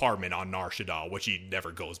apartment on Nar Shaddaa, which he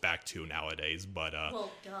never goes back to nowadays, but,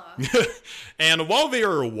 well, duh. And while they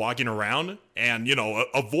are walking around and, you know,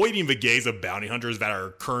 avoiding the gaze of bounty hunters that are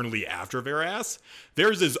currently after their ass,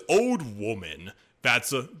 there's this old woman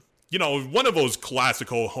that's, you know, one of those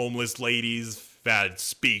classical homeless ladies that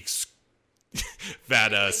speaks,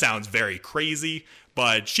 that sounds very crazy,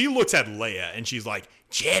 but she looks at Leia and she's like,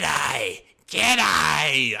 Jedi,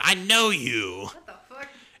 I know you. What the fuck?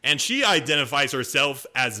 And she identifies herself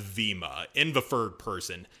as Vima in the third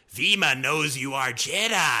person. Vima knows you are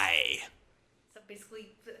Jedi. So basically,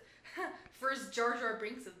 first Jar Jar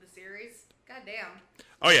Binks of the series. Goddamn.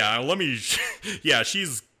 Oh yeah, yeah,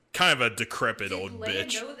 she's kind of a decrepit old Leia bitch.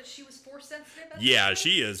 Did Leia know that she was force sensitive? Yeah,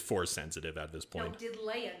 she is force sensitive at this point. No, did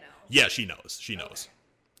Leia know? Yeah, she knows. She knows.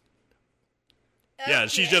 Okay. Yeah,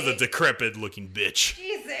 she's just a decrepit looking bitch.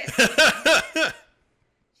 Jesus. She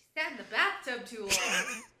sat in the bathtub too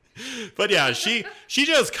long. But yeah, she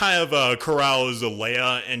just kind of corrals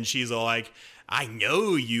Leia, and she's like, I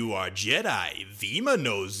know you are Jedi. Vima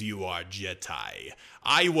knows you are Jedi.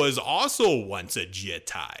 I was also once a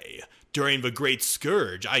Jedi. During the Great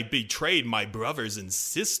Scourge, I betrayed my brothers and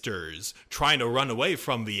sisters, trying to run away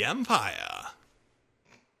from the Empire.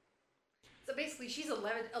 So basically, she's a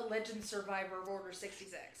legend survivor of Order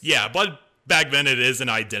 66. Yeah, but back then it isn't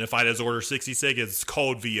identified as Order 66. It's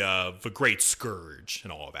called the Great Scourge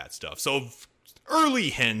and all of that stuff. So early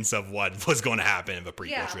hints of what was going to happen in the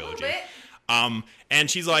prequel trilogy. And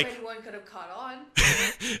she's like, if anyone could have caught on.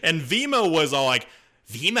 and Vima was all like,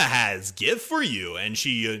 Vima has gift for you, and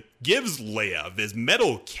she gives Leia this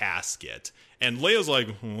metal casket, and Leia's like,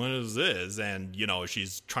 what is this? And,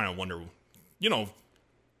 she's trying to wonder,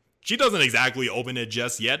 she doesn't exactly open it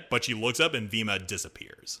just yet, but she looks up and Vima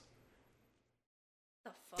disappears.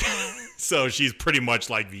 The fuck? So she's pretty much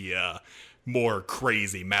like the more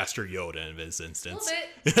crazy Master Yoda in this instance.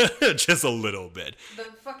 A little bit. Just a little bit. The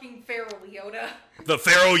fucking feral Yoda. The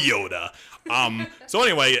Pharaoh Yoda. So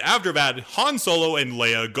anyway, after that, Han Solo and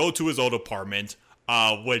Leia go to his old apartment,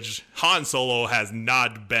 which Han Solo has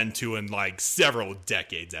not been to in like several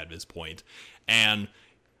decades at this point. And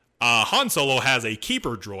Han Solo has a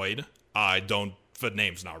keeper droid. The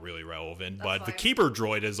name's not really relevant, That's but fine. the keeper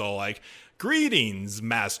droid is all like, greetings,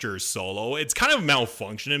 Master Solo. It's kind of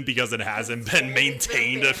malfunctioning because it hasn't been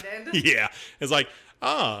maintained. Yeah. It's like,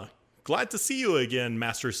 glad to see you again,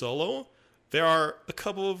 Master Solo. There are a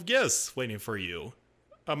couple of guests waiting for you.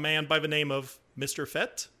 A man by the name of Mr.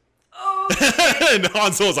 Fett. Oh, And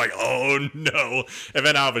Han Solo's like, oh no. And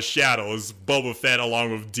then out of the shadows, Boba Fett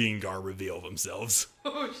along with Dengar reveal themselves.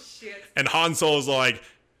 oh shit. And Han Solo's like,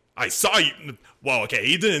 I saw you. Well, okay,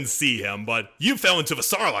 he didn't see him, but you fell into the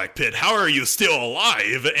Sarlacc pit. How are you still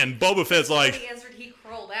alive? And Boba Fett's like, He answered he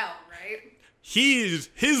crawled out, right?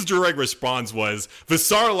 his direct response was, the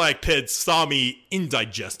Sarlacc pit saw me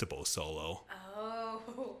indigestible, Solo.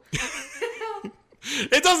 Oh.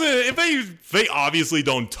 It doesn't, they obviously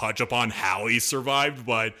don't touch upon how he survived,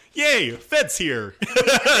 but yay, Fett's here.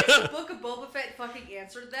 The Book of Boba Fett fucking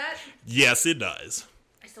answered that. Yes, it does.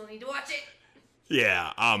 I still need to watch it.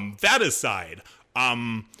 Yeah, that aside,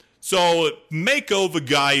 so Mako, the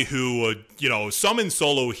guy who, summoned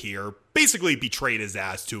Solo here, basically betrayed his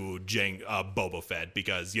ass to Boba Fett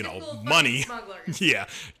because, Typical money. fucking smugglers. Yeah,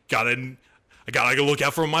 I gotta look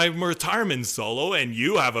out for my retirement, Solo, and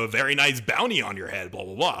you have a very nice bounty on your head, blah,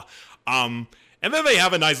 blah, blah. And then they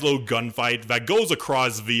have a nice little gunfight that goes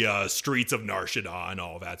across the streets of Nar Shaddaa and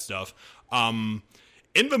all that stuff. In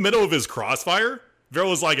the middle of his crossfire, there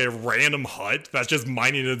was like a random hut that's just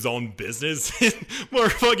minding its own business. Where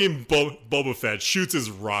fucking Boba Fett shoots his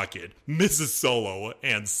rocket, misses Solo,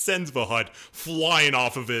 and sends the hut flying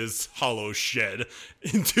off of his hollow shed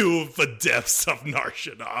into the depths of Nar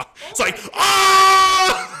Shaddaa. It's like,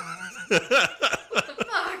 ah! What the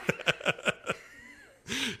fuck?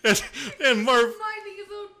 and Marv, Minding his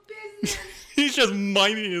own business. he's just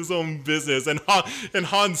minding his own business, and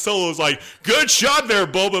Han Solo's like, good shot there,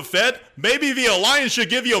 Boba Fett. Maybe the Alliance should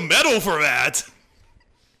give you a medal for that.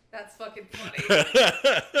 That's fucking funny.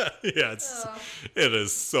 Yeah, it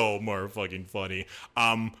is so more fucking funny.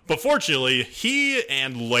 But fortunately, he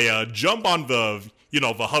and Leia jump on the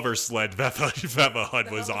hover sled that the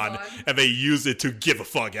HUD was on, and they use it to get the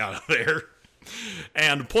fuck out of there.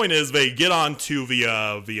 And the point is, they get onto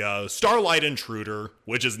the Starlight Intruder,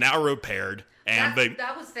 which is now repaired, and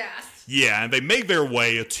that was fast. Yeah, and they make their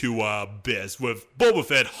way to Biss with Boba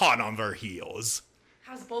Fett hot on their heels.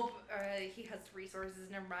 How's Boba? He has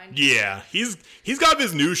resources. Never mind. Yeah, he's got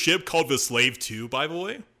this new ship called the Slave 2, by the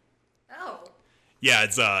way. Oh. Yeah,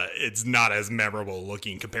 it's not as memorable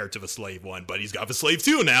looking compared to the Slave 1, but he's got the Slave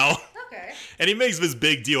 2 now. Okay. And he makes this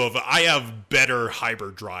big deal of, I have better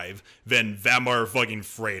hyperdrive than that motherfucking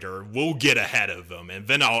freighter. We'll get ahead of them, and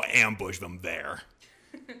then I'll ambush them there.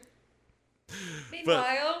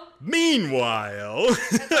 Meanwhile,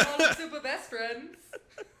 at the Hall of Super Best Friends.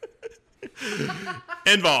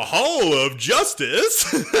 in the Hall of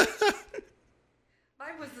Justice.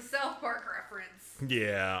 Mine was the South Park reference.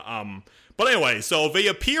 Yeah, but anyway, so they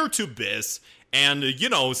appear to Biss, and,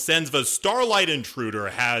 since the Starlight Intruder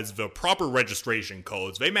has the proper registration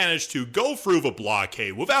codes, they manage to go through the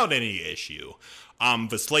blockade without any issue.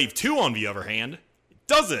 The Slave 2, on the other hand,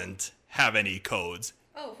 doesn't have any codes.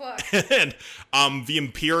 Oh, fuck. And the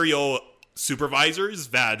Imperial supervisors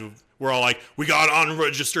that were all like, we got an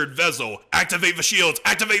unregistered vessel, activate the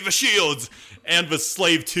shields, and the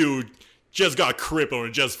Slave 2 just got crippled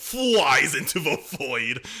and just flies into the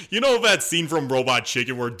void. You know that scene from Robot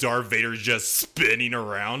Chicken where Darth Vader's just spinning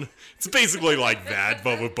around? It's basically like that,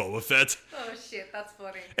 but with Boba Fett. Oh shit, that's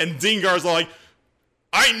funny. And Dengar's like,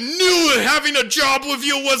 I knew that having a job with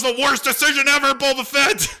you was the worst decision ever, Boba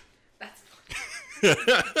Fett! That's funny.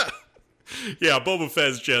 Yeah, Boba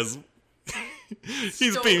Fett's just...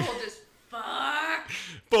 he's Stone being... Cold just fuck.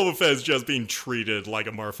 Boba Fett's just being treated like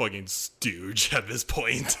a motherfucking stooge at this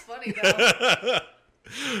point. That's funny though.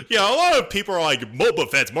 Yeah, a lot of people are like, Boba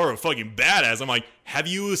Fett's more of a fucking badass. I'm like, have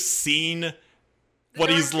you seen what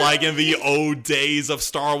he's like in the old days of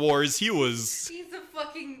Star Wars? He's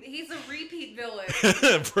He's a repeat cheap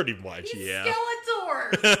villain. Pretty much, He's yeah.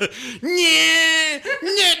 Skeletor. Yeah,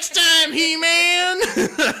 next time, He-Man.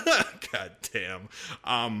 God damn.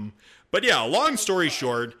 But yeah, long story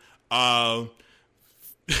short, okay,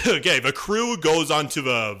 the crew goes onto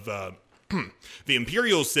the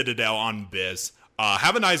Imperial Citadel on Biss,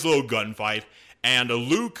 have a nice little gunfight, and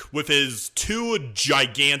Luke with his 2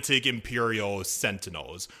 gigantic Imperial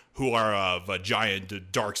Sentinels, who are the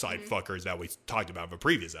giant dark side fuckers that we talked about in the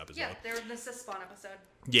previous episode. Yeah, they were in the Spawn episode.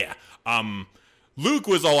 Yeah. Luke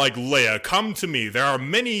was all like, Leia, come to me. There are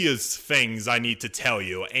many things I need to tell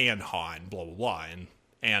you, and Han, blah, blah, blah.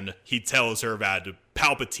 And he tells her that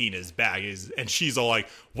Palpatine is back. And she's all like,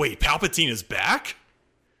 wait, Palpatine is back?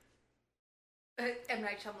 M.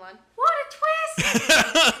 Night Shyamalan. What a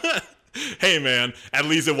twist! Hey, man, at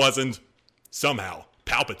least it wasn't somehow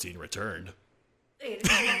Palpatine returned. It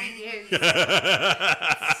is.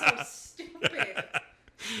 So stupid.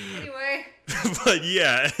 Anyway. But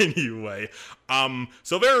yeah, anyway.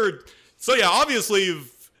 So yeah, obviously,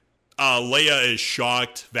 Leia is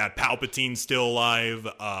shocked that Palpatine's still alive.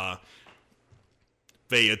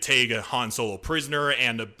 They take a Han Solo prisoner,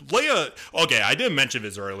 and Leia. Okay, I didn't mention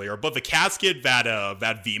this earlier, but the casket that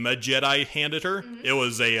Vima Jedi handed her, it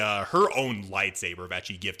was her own lightsaber that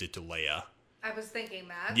she gifted to Leia. I was thinking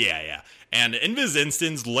that. Yeah. And in this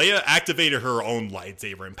instance, Leia activated her own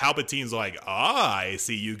lightsaber, and Palpatine's like, I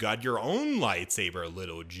see you got your own lightsaber,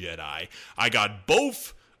 little Jedi. I got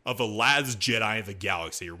both of the last Jedi in the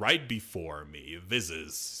galaxy right before me. This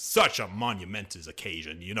is such a monumentous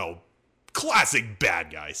occasion, classic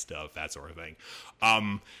bad guy stuff, that sort of thing.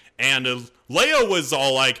 And Leia was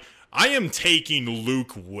all like, I am taking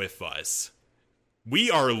Luke with us.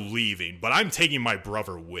 We are leaving, but I'm taking my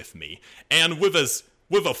brother with me. And with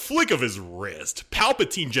a flick of his wrist,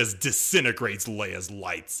 Palpatine just disintegrates Leia's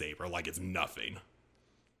lightsaber like it's nothing.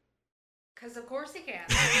 Because of course he can.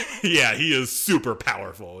 Yeah, he is super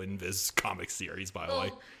powerful in this comic series, by the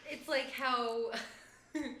way. It's like how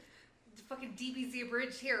fucking DBZ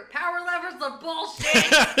abridged here. Power levers are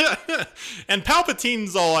bullshit. And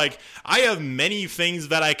Palpatine's all like, I have many things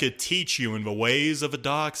that I could teach you in the ways of the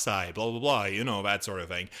dark side, blah, blah, blah, that sort of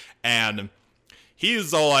thing. And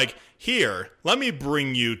he's all like, here, let me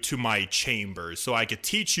bring you to my chambers so I could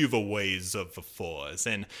teach you the ways of the Force.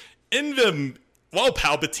 And while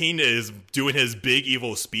Palpatine is doing his big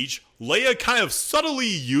evil speech, Leia kind of subtly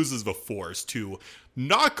uses the Force to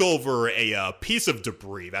knock over a piece of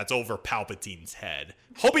debris that's over Palpatine's head,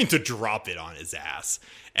 hoping to drop it on his ass.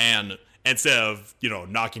 And instead of,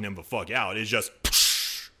 knocking him the fuck out, it's just...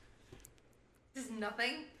 Just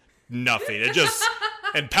nothing? Nothing. It just...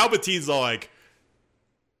 And Palpatine's all like...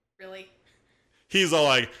 Really? He's all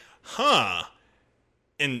like, huh.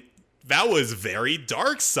 And that was very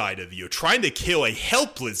dark side of you, trying to kill a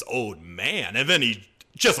helpless old man. And then he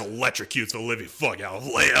just electrocutes the living fuck out of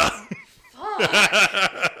Leia.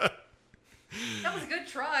 That was a good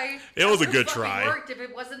try. It was a good try. It worked if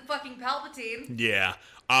it wasn't fucking Palpatine. Yeah.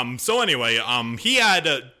 So anyway, he had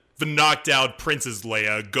the knocked out Princess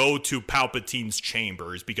Leia go to Palpatine's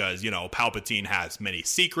chambers because, Palpatine has many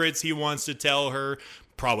secrets he wants to tell her.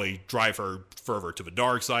 Probably drive her further to the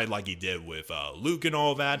dark side like he did with Luke and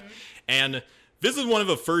all that. And this is one of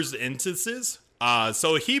the first instances.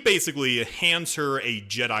 So he basically hands her a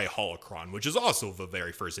Jedi holocron, which is also the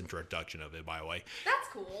very first introduction of it, by the way. That's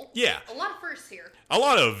cool. Yeah. A lot of firsts here. A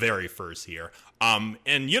lot of very firsts here. And,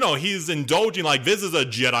 he's indulging, like, this is a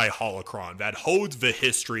Jedi holocron that holds the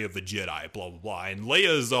history of the Jedi, blah, blah, blah. And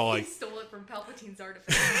Leia's all like... He stole it from Palpatine's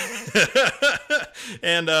artifact.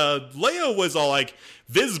 And Leia was all like,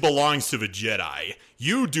 this belongs to the Jedi.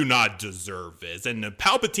 You do not deserve this. And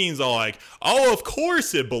Palpatine's all like, oh, of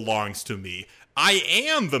course it belongs to me. I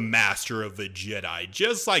am the master of the Jedi,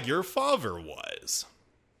 just like your father was.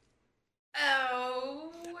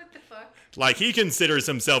 Oh, what the fuck? Like, he considers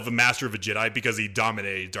himself the master of the Jedi because he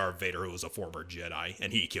dominated Darth Vader, who was a former Jedi,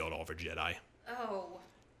 and he killed all the Jedi. Oh.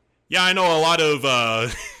 Yeah, I know a lot of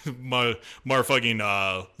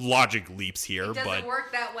motherfucking logic leaps here, It doesn't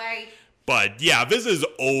work that way. But yeah, this is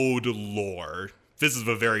old lore. This is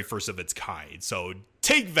the very first of its kind, so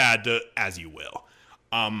take that as you will.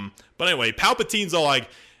 But anyway, Palpatine's all like,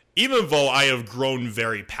 even though I have grown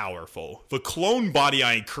very powerful, the clone body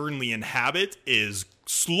I currently inhabit is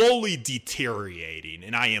slowly deteriorating,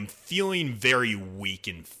 and I am feeling very weak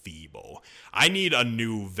and feeble. I need a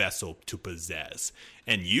new vessel to possess.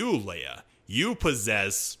 And you, Leia, you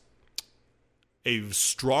possess a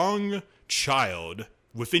strong child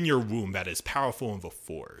within your womb that is powerful in the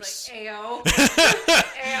Force. Like, ayo.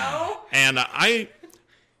 Ayo. And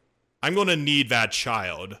I'm going to need that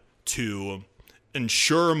child to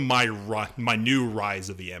ensure my new rise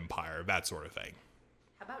of the Empire, that sort of thing.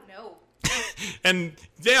 How about no? And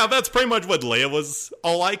yeah, that's pretty much what Leia was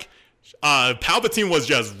all like. Palpatine was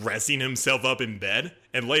just resting himself up in bed,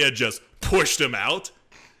 and Leia just pushed him out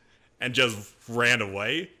and just ran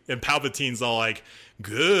away. And Palpatine's all like,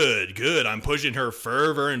 good, I'm pushing her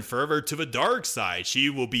further and further to the dark side. She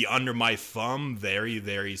will be under my thumb very,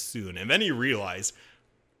 very soon. And then he realized,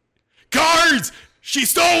 guards! She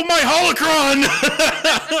stole my holocron!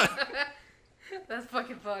 That's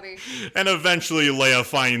fucking funny. And eventually Leia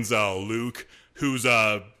finds Luke, who's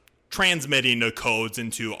transmitting the codes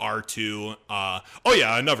into R2. Oh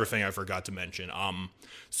yeah, another thing I forgot to mention.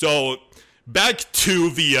 So back to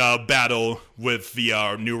the battle with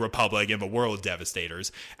the New Republic and the World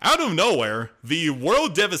Devastators. Out of nowhere, the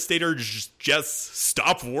World Devastators just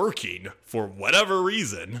stopped working for whatever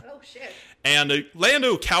reason. Oh shit. And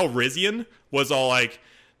Lando Calrissian was all like,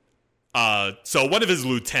 so one of his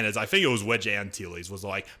lieutenants, I think it was Wedge Antilles, was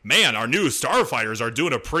like, man, our new starfighters are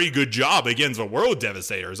doing a pretty good job against the World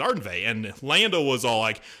Devastators, aren't they? And Lando was all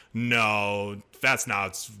like, no, that's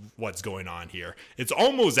not what's going on here. It's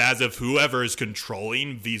almost as if whoever is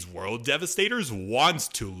controlling these World Devastators wants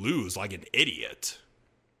to lose like an idiot.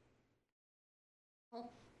 Oh.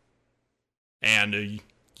 And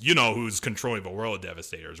you know who's controlling the World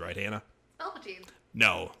Devastators, right, Hannah? Palpatine.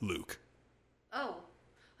 No, Luke. Oh.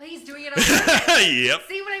 He's doing it on purpose. Yep.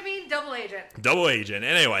 See what I mean? Double agent. Double agent.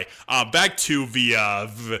 Anyway, back to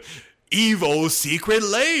the evil secret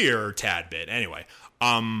layer tad bit. Anyway,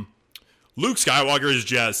 Luke Skywalker is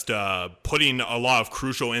just putting a lot of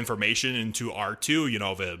crucial information into R2, you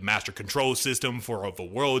know, the master control system for the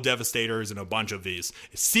World Devastators and a bunch of these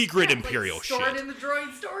secret Imperial shit. Stored in the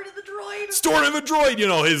droid, stored in the droid. Stored in the droid, you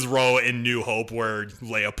know, his role in New Hope where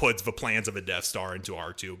Leia puts the plans of a Death Star into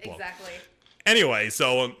R2. Exactly. Anyway,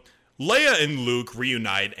 so Leia and Luke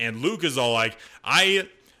reunite, and Luke is all like, I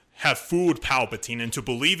have fooled Palpatine into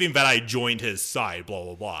believing that I joined his side, blah,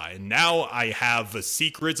 blah, blah. And now I have the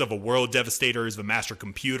secrets of a World Devastators, the master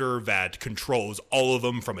computer that controls all of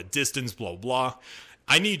them from a distance, blah, blah.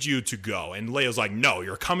 I need you to go. And Leia's like, no,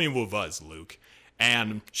 you're coming with us, Luke.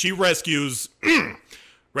 And she rescues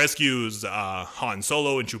Han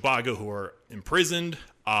Solo and Chewbacca, who are imprisoned.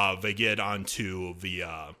 They get onto the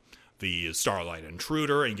Starlight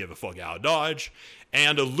Intruder and get the fuck out of Dodge.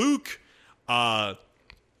 And Luke, so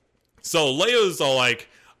Leia's all like,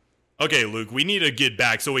 okay, Luke, we need to get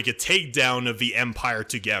back so we could take down the Empire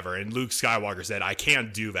together. And Luke Skywalker said, I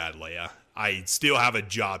can't do that, Leia. I still have a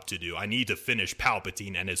job to do. I need to finish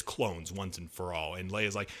Palpatine and his clones once and for all. And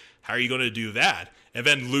Leia's like, how are you going to do that? And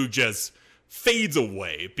then Luke just fades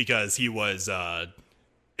away because he was,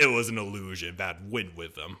 it was an illusion that went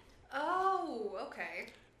with him. Oh, okay.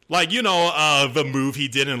 Like, you know, the move he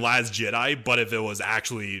did in Last Jedi, but if it was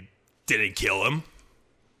actually didn't kill him.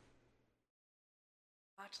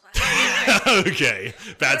 Watch Last Jedi. Okay,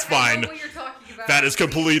 that's fine. I know what you're talking about. That is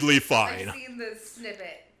completely fine. I've seen the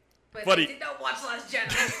snippet, but But I did not watch Last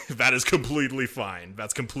Jedi. That is completely fine.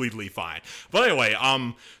 That's completely fine. But anyway,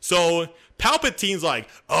 so Palpatine's like,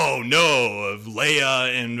 oh no,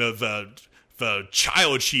 Leia and the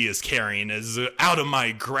child she is carrying is out of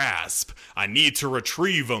my grasp. I need to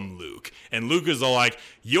retrieve him, Luke. And Luke is all like,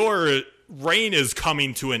 your reign is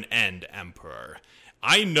coming to an end, Emperor.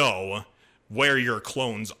 I know where your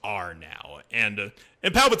clones are now. And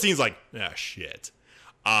Palpatine's like, ah, shit.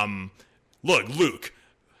 Look, Luke,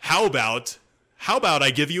 how about I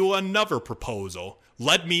give you another proposal?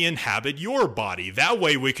 Let me inhabit your body. That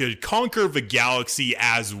way we could conquer the galaxy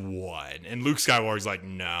as one. And Luke Skywalker's like,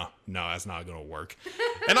 no, that's not gonna work.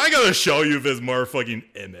 And I gotta show you this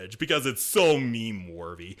motherfucking image because it's so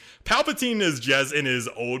meme-worthy. Palpatine is just in his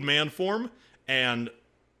old man form, and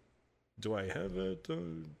do I have it?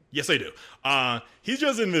 Yes, I do. He's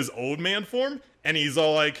just in this old man form, and he's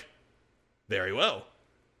all like, very well,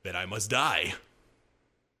 then I must die.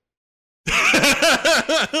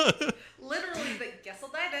 Literally, but guess I'll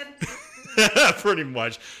die then. Pretty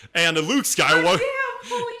much. And Luke Skywalker. Oh, damn,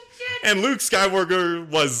 holy shit. And Luke Skywalker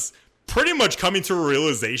was pretty much coming to a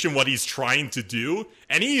realization what he's trying to do,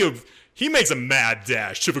 and he makes a mad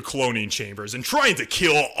dash to the cloning chambers and trying to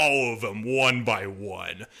kill all of them one by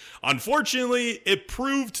one. Unfortunately, it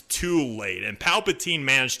proved too late, and Palpatine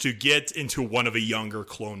managed to get into one of the younger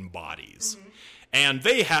clone bodies. Mm-hmm. And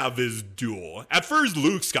they have this duel. At first,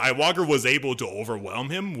 Luke Skywalker was able to overwhelm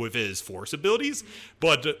him with his Force abilities,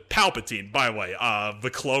 but Palpatine, by the way, the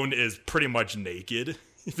clone is pretty much naked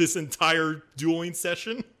this entire dueling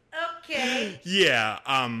session. Okay. Yeah,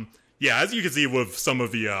 as you can see with some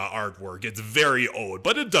of the artwork, it's very old,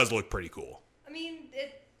 but it does look pretty cool. I mean,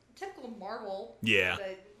 typical Marvel. Yeah.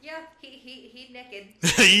 But yeah, he naked.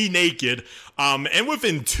 He naked. And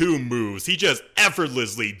within 2 moves, he just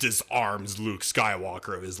effortlessly disarms Luke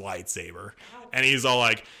Skywalker of his lightsaber. Ow. And he's all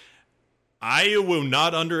like, I will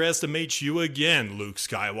not underestimate you again, Luke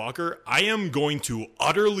Skywalker. I am going to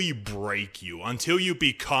utterly break you until you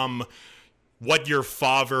become what your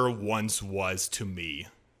father once was to me.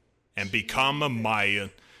 And become my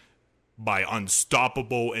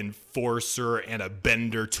unstoppable enforcer and a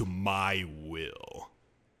bender to my will.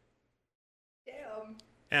 Damn.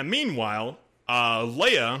 And meanwhile,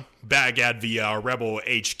 Leia, back at the Rebel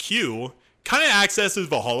HQ, kind of accesses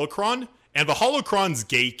the holocron. And the holocron's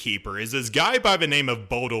gatekeeper is this guy by the name of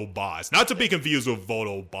Bodo Boss. Not to be confused with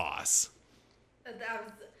Bodo Boss.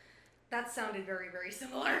 That sounded very, very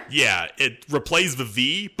similar. Yeah, it replaced the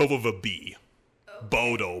V, but with a B. Okay.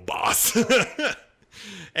 Bodo Boss.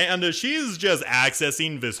 And she's just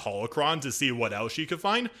accessing this holocron to see what else she could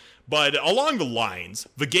find. But along the lines,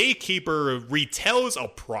 the gatekeeper retells a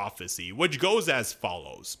prophecy, which goes as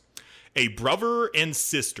follows. A brother and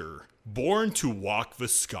sister born to walk the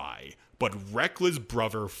sky, but reckless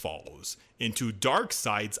brother falls into dark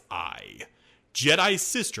side's eye. Jedi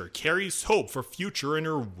sister carries hope for future in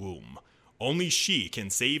her womb. Only she can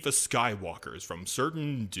save the Skywalkers from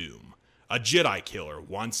certain doom. A Jedi killer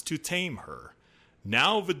wants to tame her.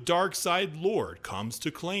 Now the dark side lord comes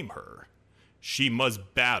to claim her. She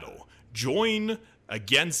must battle, join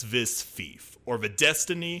against this thief, or the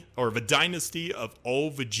dynasty of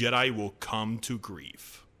all the Jedi will come to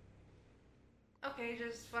grief. Okay,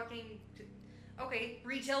 just fucking... Okay,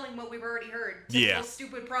 retelling what we've already heard. Yeah.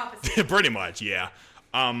 Stupid prophecy. Pretty much, yeah.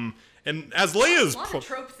 And as Leia's... A lot of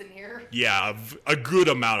tropes in here. Yeah, a good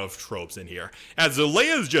amount of tropes in here. As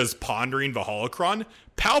Leia's just pondering the holocron,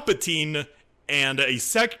 Palpatine and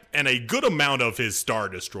a good amount of his Star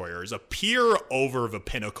Destroyers appear over the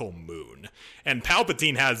Pinnacle Moon. And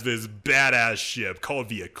Palpatine has this badass ship called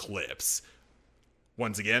the Eclipse.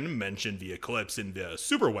 Once again, mentioned the Eclipse in the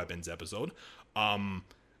Super Weapons episode. That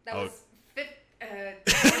was 49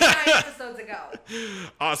 episodes ago.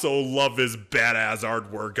 Also love this badass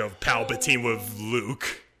artwork of Palpatine with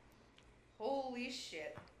Luke. Holy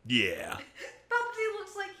shit. Yeah. Palpatine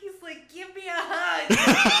looks like he's like, give me a hug.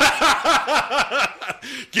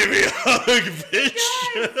 Give me a hug, bitch.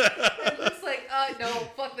 It looks like, no,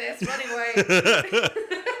 fuck this, run away.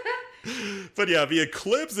 But yeah, the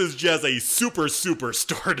Eclipse is just a super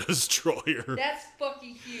Star Destroyer. That's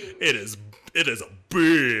fucking huge. It is a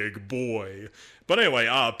big boy. But anyway,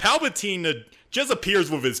 Palpatine just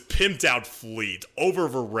appears with his pimped out fleet over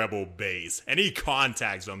the Rebel base, and he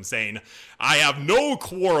contacts them saying, I have no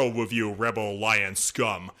quarrel with you, Rebel Alliance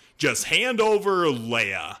scum. Just hand over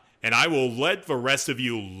Leia, and I will let the rest of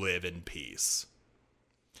you live in peace.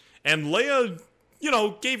 And Leia,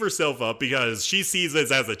 gave herself up because she sees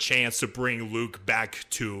this as a chance to bring Luke back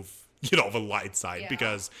to, the light side. Yeah.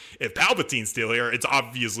 Because if Palpatine's still here, it's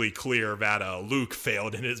obviously clear that Luke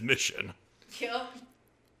failed in his mission. Yep.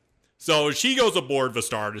 So she goes aboard the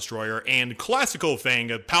Star Destroyer, and classical thing,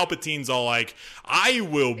 Palpatine's all like, I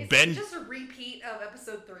will bend... It's just a repeat of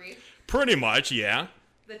episode 3. Pretty much, yeah.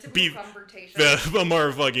 The typical confrontation. The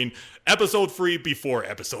more fucking episode 3 before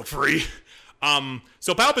episode 3.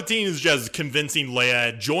 So Palpatine is just convincing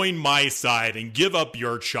Leia, join my side and give up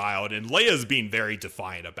your child, and Leia's being very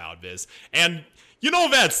defiant about this. And you know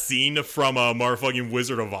that scene from motherfucking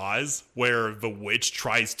Wizard of Oz where the witch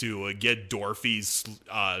tries to get Dorothy's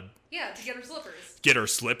to get her slippers. Get her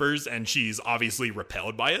slippers, and she's obviously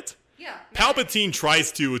repelled by it. Yeah. Palpatine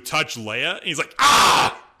tries to touch Leia, and he's like,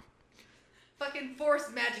 ah! Fucking force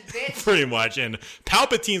magic, bitch. Pretty much. And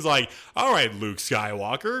Palpatine's like, all right, Luke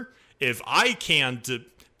Skywalker, if I can't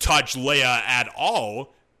touch Leia at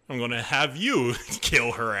all, I'm going to have you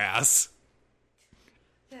kill her ass.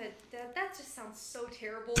 That just sounds so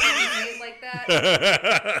terrible when you say it like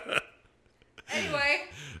that. Anyway.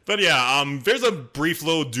 But yeah, there's a brief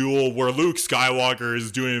little duel where Luke Skywalker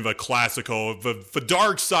is doing the classical, the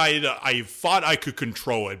dark side, I thought I could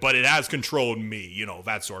control it, but it has controlled me,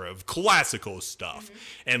 that sort of classical stuff. Mm-hmm.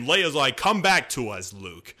 And Leia's like, come back to us,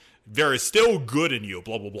 Luke. There is still good in you,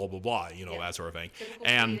 blah, blah, blah, blah, blah, that sort of thing.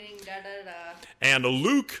 And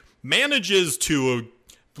Luke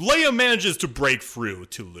Leia manages to break through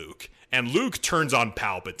to Luke, and Luke turns on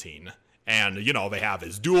Palpatine. And, they have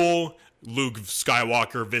his duel. Luke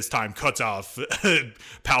Skywalker this time cuts off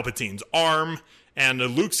Palpatine's arm, and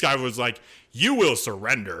Luke Skywalker's like, you will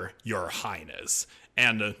surrender, your highness.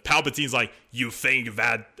 And Palpatine's like, you think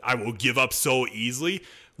that I will give up so easily?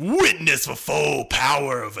 witness the full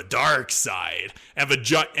power of the dark side. And the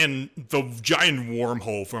giant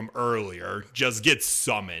wormhole from earlier just gets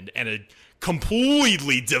summoned, and it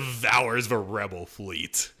completely devours the rebel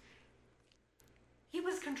fleet. He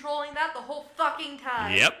was controlling that the whole fucking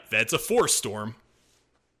time. Yep, that's a force storm.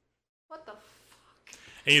 What the fuck?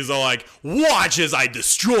 And he's all like, watch as I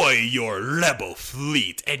destroy your rebel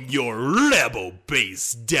fleet and your rebel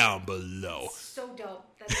base down below. So dumb.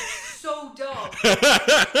 That is so dumb.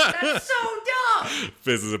 That's so dumb.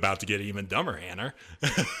 This is about to get even dumber, Hannah.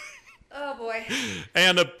 Oh boy.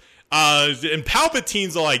 And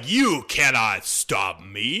Palpatine's all like, you cannot stop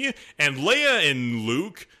me. And Leia and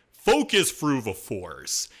Luke focus through the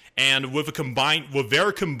Force, and with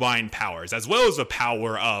their combined powers, as well as the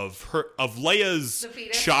power of Leia's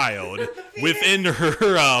child within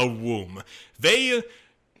her womb, they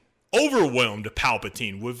overwhelmed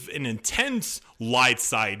Palpatine with an intense light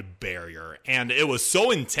side barrier, and it was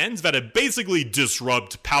so intense that it basically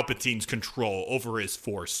disrupted Palpatine's control over his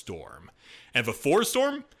Force Storm. And the Force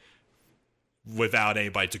Storm, without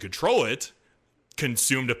anybody to control it,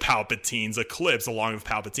 consumed Palpatine's eclipse along with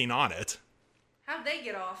Palpatine on it. How'd they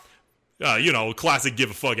get off? Classic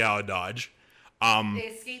give a fuck out dodge.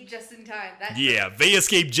 They escaped just in time. They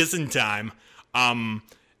escaped just in time. As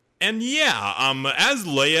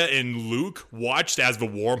Leia and Luke watched as the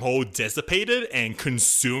wormhole dissipated and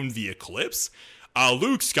consumed the eclipse,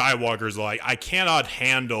 Luke Skywalker's like, I cannot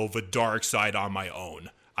handle the dark side on my own.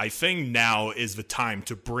 I think now is the time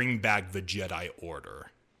to bring back the Jedi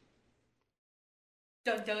Order.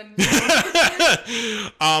 Dun dun.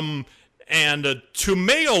 To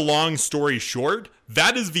make a long story short,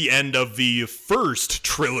 that is the end of the first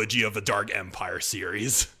trilogy of the Dark Empire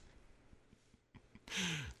series.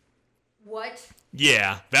 What?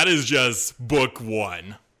 Yeah, that is just book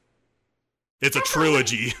 1. It's a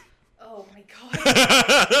trilogy. Oh my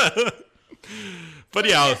god. But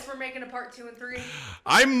yeah. Yes, we're making a part 2 and 3.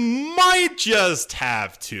 I might just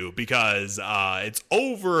have to, because it's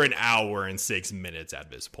over an hour and 6 minutes at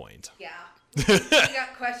this point. Yeah. We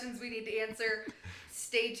got questions we need to answer.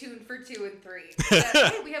 Stay tuned for 2 and 3.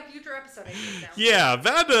 Hey, we have future episode ideas now. Yeah,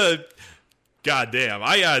 that, goddamn,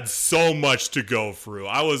 I had so much to go through.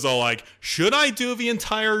 I was all like, should I do the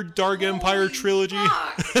entire Dark Empire trilogy?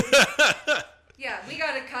 Yeah, we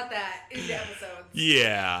gotta cut that into episodes.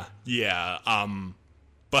 Yeah.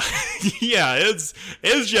 But yeah, it's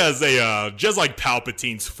just just like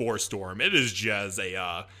Palpatine's Force Storm. It is just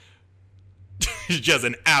just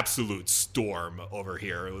an absolute storm over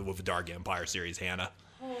here with the Dark Empire series, Hannah.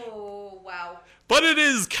 Oh wow! But it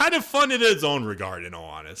is kind of fun in its own regard, in all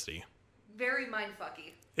honesty. Very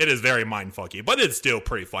mindfucky. It is very mindfucky, but it's still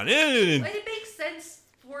pretty fun. But it makes sense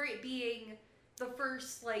for it being the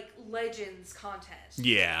first Legends content.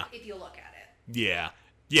 Yeah. If you look at it. Yeah.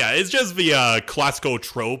 Yeah, it's just the classical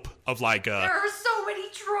trope of There are so many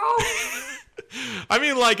tropes! I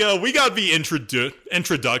mean, we got the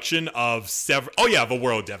introduction of several... Oh, yeah, the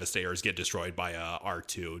World Devastators get destroyed by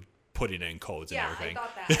R2, putting in codes and everything. Yeah, I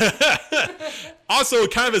thought that. Also,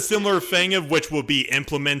 kind of a similar thing of which will be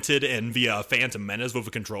implemented in the Phantom Menace with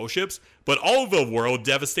the control ships, but all of the World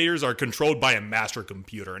Devastators are controlled by a master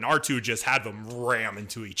computer, and R2 just had them ram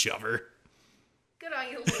into each other. Good on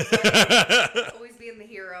you, always being the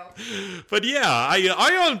hero. But yeah,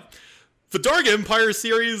 the Dark Empire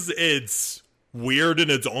series, it's weird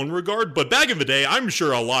in its own regard, but back in the day, I'm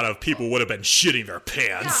sure a lot of people would have been shitting their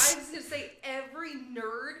pants. Yeah, I was gonna say, every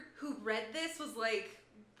nerd who read this was like...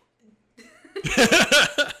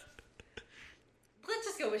 Let's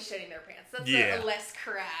just go with shitting their pants. That's a less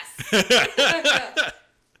crass.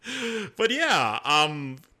 But yeah,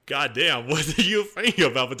 goddamn, what did you think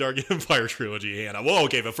about the Dark Empire trilogy, Hannah? Well,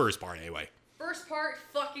 okay, the first part anyway. First part,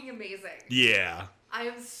 fucking amazing. Yeah. I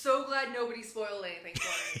am so glad nobody spoiled anything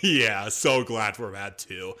for me. Yeah, so glad for that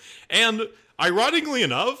too. And ironically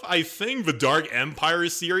enough, I think the Dark Empire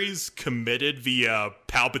series committed the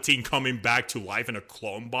Palpatine coming back to life in a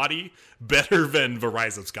clone body better than The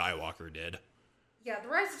Rise of Skywalker did. Yeah, The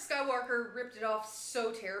Rise of Skywalker ripped it off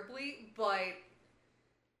so terribly, but...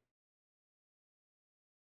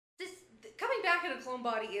 Coming back in a clone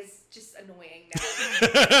body is just annoying now. A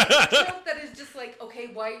trope that is just like, okay,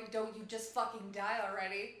 why don't you just fucking die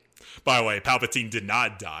already? By the way, Palpatine did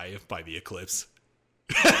not die by the eclipse.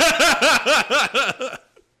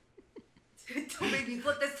 Don't make me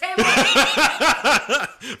flip this table!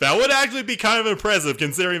 That would actually be kind of impressive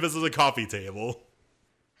considering this is a coffee table.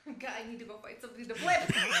 God, I need to go find something to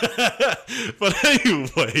flip. But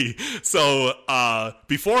anyway, so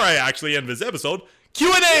before I actually end this episode,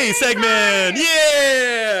 Q&A segment!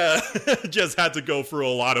 Yeah! Just had to go through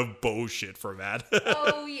a lot of bullshit for that.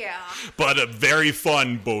 Oh, yeah. But a very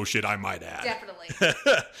fun bullshit, I might add. Definitely.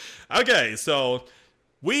 Okay, so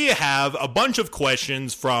we have a bunch of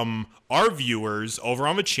questions from our viewers over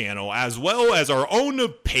on the channel, as well as our own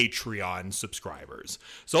Patreon subscribers.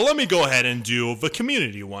 So let me go ahead and do the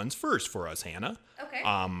community ones first for us, Hannah. Okay.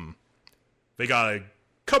 They got a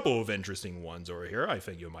couple of interesting ones over here I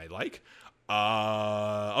think you might like.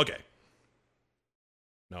 Okay.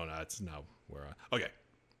 No, that's not where okay.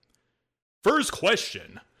 First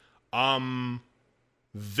question.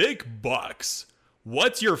 Vic Bucks,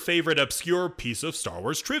 what's your favorite obscure piece of Star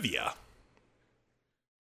Wars trivia?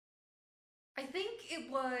 I think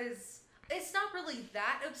it's not really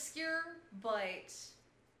that obscure, but,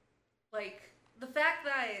 like, the fact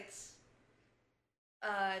that it's,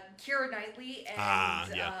 Keira Knightley and,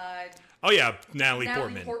 oh yeah, Natalie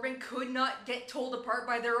Portman could not get told apart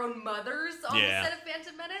by their own mothers on the set of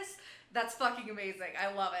Phantom Menace. That's fucking amazing.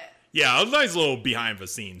 I love it. Yeah, a nice little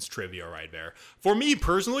behind-the-scenes trivia right there. For me,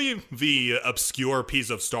 personally, the obscure piece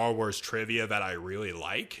of Star Wars trivia that I really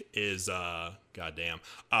like is,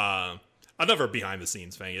 another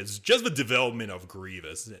behind-the-scenes thing. It's just the development of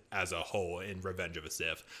Grievous as a whole in Revenge of the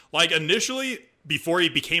Sith. Like, initially, before he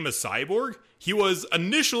became a cyborg, he was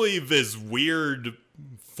initially this weird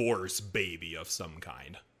Force baby of some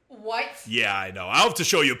kind. What? Yeah, I know. I'll have to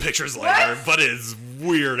show you pictures later, but it's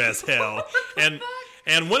weird as hell.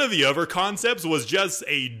 And one of the other concepts was just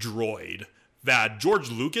a droid that George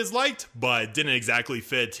Lucas liked, but didn't exactly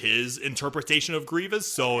fit his interpretation of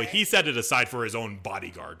Grievous, so he set it aside for his own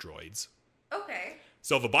bodyguard droids. Okay.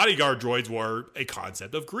 So the bodyguard droids were a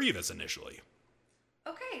concept of Grievous initially.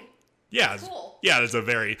 Okay. Yeah, cool. Yeah, there's a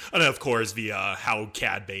very, and of course the how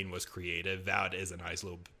Cad Bane was created. That is a nice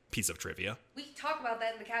little piece of trivia. We talk about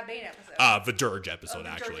that in the Cad Bane episode. The Dirge episode,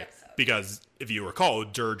 actually. Because if you recall,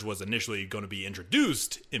 Dirge was initially going to be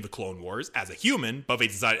introduced in the Clone Wars as a human, but they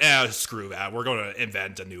decided, screw that, we're going to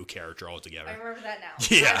invent a new character altogether. I remember that now.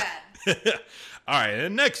 Yeah. All right,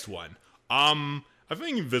 and next one. I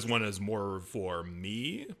think this one is more for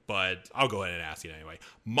me, but I'll go ahead and ask it anyway.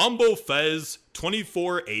 Mumbo Fez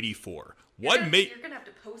 2484. You're gonna have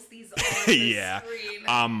to post these on the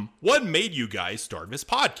screen. What made you guys start this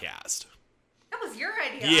podcast? That was your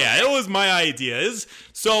idea. Yeah, it was my idea.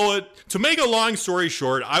 So, to make a long story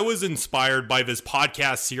short, I was inspired by this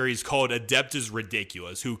podcast series called Adeptus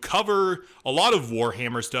Ridiculous, who cover a lot of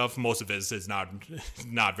Warhammer stuff. Most of this is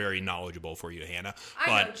not very knowledgeable for you, Hannah.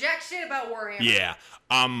 I know jack shit about Warhammer. Yeah.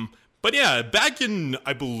 But yeah, back in,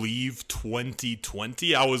 I believe,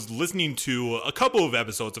 2020, I was listening to a couple of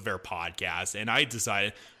episodes of their podcast, and I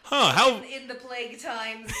decided, how... In the plague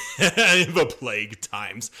times. In the plague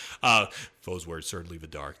times. Those were certainly the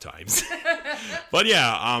dark times. But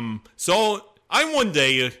yeah, so I one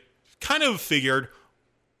day kind of figured,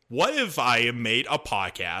 what if I made a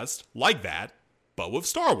podcast like that, but with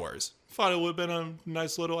Star Wars? Thought it would have been a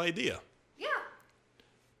nice little idea. Yeah.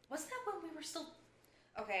 Wasn't that when we were still...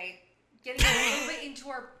 Okay... Getting a little bit into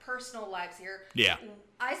our personal lives here. Yeah.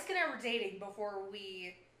 Iska and I were dating before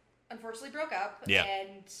we unfortunately broke up. Yeah.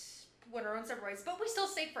 And went our own separate ways, but we still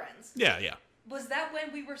stayed friends. Yeah, yeah. Was that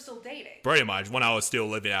when we were still dating? Pretty much. When I was still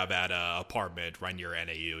living out of that apartment right near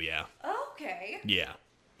NAU, yeah. Okay. Yeah.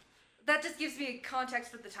 That just gives me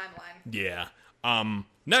context for the timeline. Yeah.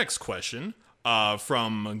 Next question.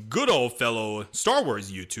 From good old fellow Star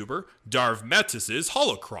Wars YouTuber, Darth Metis's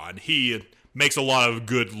Holocron. He... makes a lot of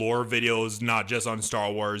good lore videos, not just on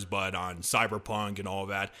Star Wars, but on Cyberpunk and all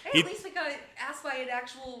that. Hey, at least we got asked by an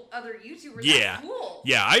actual other YouTuber. Yeah. That's cool.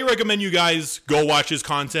 Yeah, I recommend you guys go watch his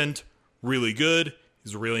content. Really good.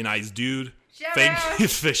 He's a really nice dude. Thank you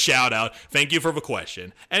for the shout out. Thank you for the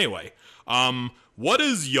question. Anyway, what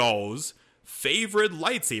is y'all's favorite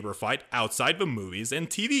lightsaber fight outside the movies and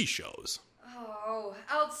TV shows? Oh,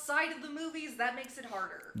 outside of the movies, that makes it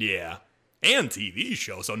harder. Yeah. And TV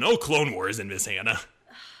show, so no Clone Wars in Miss Hannah.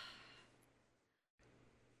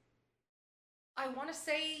 I want to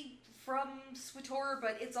say from SWTOR,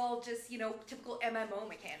 but it's all just, typical MMO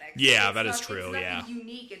mechanics. Yeah, that is true, it's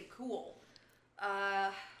unique and cool.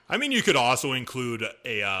 I mean, you could also include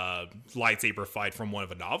a lightsaber fight from one of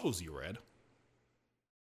the novels you read.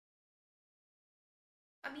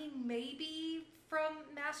 I mean, maybe from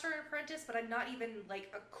Master and Apprentice, but I'm not even,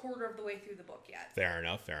 a quarter of the way through the book yet. Fair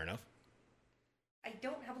enough. I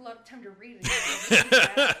don't have a lot of time to read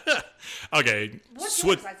it. Okay. What's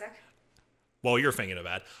yours, Isaac? Well, you're thinking of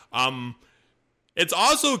that. It's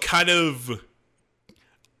also kind of...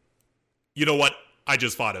 You know what? I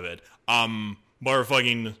just thought of it.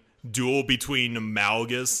 Motherfucking duel between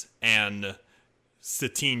Malgus and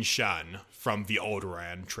Satine Shan from the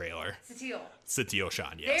Odoran trailer. Satele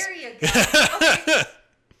Shan, yes. There you go. Okay.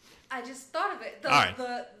 I just thought of it. All right.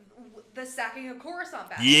 The stacking of Coruscant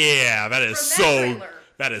battles. Yeah, that is From that trailer.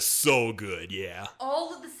 that is so good, yeah.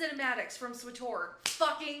 All of the cinematics from SWTOR,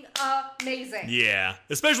 fucking amazing. Yeah,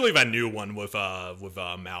 especially that new one with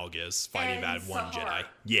Malgus fighting And that one Sahar. Jedi.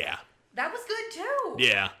 Yeah. That was good too.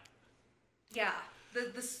 Yeah. Yeah.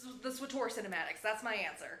 The SWTOR cinematics, that's my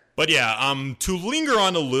answer. But yeah, to linger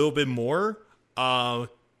on a little bit more,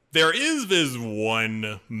 there is this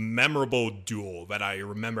one memorable duel that I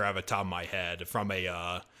remember at the top of my head from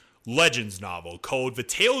a Legends novel called The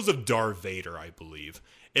Tales of Darth Vader, I believe.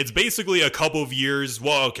 It's basically a couple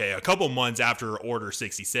months after Order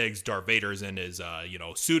 66, Darth Vader's in his,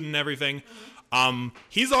 suit and everything. Mm-hmm.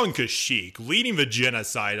 He's on Kashyyyk, leading the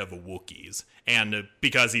genocide of the Wookiees, and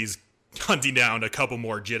because he's hunting down a couple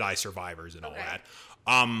more Jedi survivors and all that.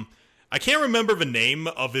 I can't remember the name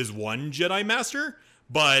of his one Jedi Master,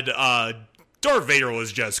 but Darth Vader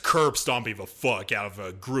was just curb stomping the fuck out of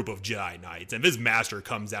a group of Jedi Knights. And this master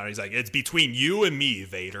comes down and he's like, it's between you and me,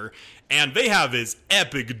 Vader. And they have this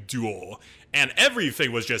epic duel. And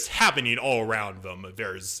everything was just happening all around them.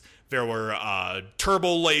 There were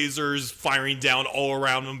turbo lasers firing down all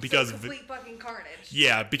around them because complete fucking carnage.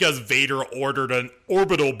 Yeah, because Vader ordered an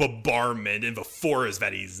orbital bombardment in the forest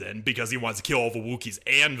that he's in because he wants to kill all the Wookiees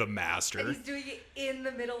and the Master. And he's doing it in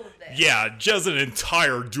the middle of this. Yeah, just an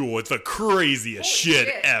entire duel. It's the craziest shit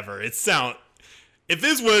ever. If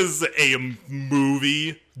this was a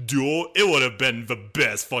movie duel, it would have been the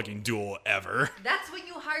best fucking duel ever. That's when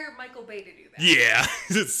you hired Michael Bay to do that. Yeah,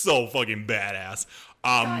 it's so fucking badass.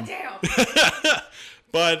 God damn.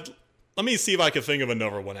 But let me see if I can think of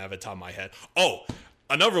another one at the top of my head. Oh,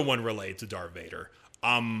 another one related to Darth Vader.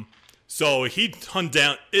 So he hunt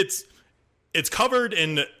down. It's covered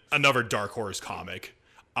in another Dark Horse comic.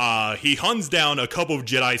 He hunts down a couple of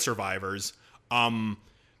Jedi survivors.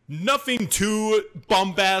 Nothing too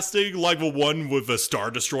bombastic like the one with the Star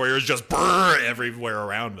Destroyers just brrr everywhere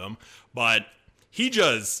around him. But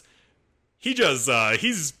he's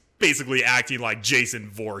basically acting like Jason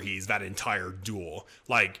Voorhees that entire duel.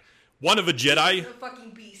 Like, one of the Jedi... He's a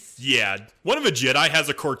fucking beast. Yeah. One of the Jedi has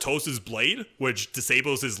a Cortosis blade, which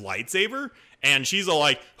disables his lightsaber. And she's all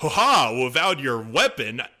like, haha, without your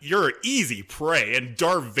weapon, you're easy prey. And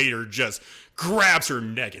Darth Vader just grabs her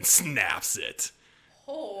neck and snaps it.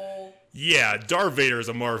 Oh. Yeah, Darth Vader is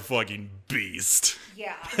a motherfucking beast.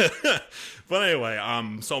 Yeah. But anyway,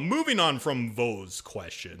 so moving on from those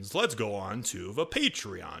questions, let's go on to the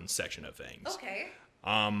Patreon section of things. Okay.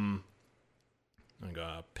 I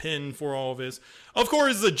got a pin for all of this. Of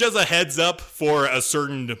course, just a heads up for a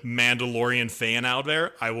certain Mandalorian fan out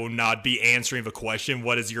there. I will not be answering the question,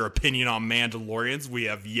 what is your opinion on Mandalorians? We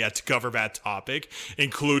have yet to cover that topic,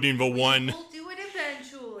 including the one... We'll do it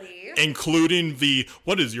eventually. Including the,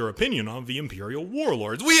 what is your opinion on the Imperial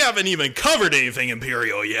Warlords? We haven't even covered anything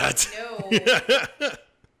Imperial yet. No.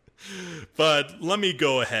 But let me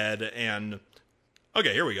go ahead and...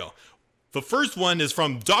 Okay, here we go. The first one is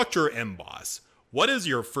from Dr. Mboss. What is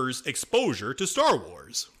your first exposure to Star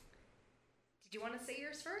Wars? Did you want to say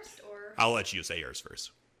yours first, or? I'll let you say yours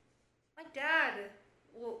first. My dad,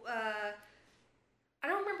 well, I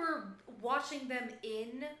don't remember watching them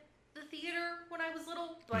in the theater when I was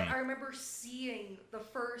little, but I remember seeing the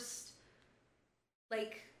first,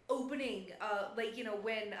 opening,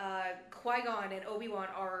 when Qui-Gon and Obi-Wan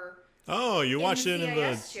are you watched it in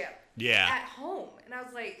the ship at home, and I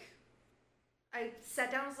was like, I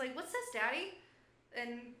sat down and was like, what's this, Daddy?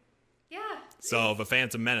 And yeah. So the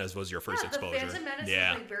Phantom Menace was your first exposure. The Phantom Menace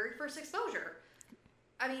was my very first exposure.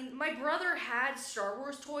 I mean, my brother had Star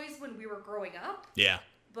Wars toys when we were growing up. Yeah.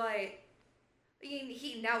 But I mean,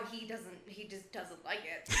 he just doesn't like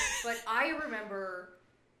it. But I remember,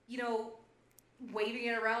 waving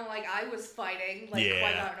it around like I was fighting,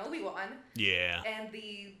 Qui-Gon and Obi-Wan. Yeah. And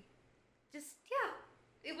it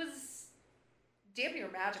was damn near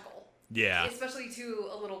magical. Yeah. Especially to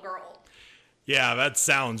a little girl. Yeah, that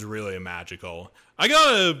sounds really magical. I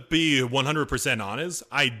gotta be 100% honest.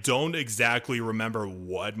 I don't exactly remember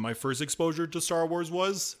what my first exposure to Star Wars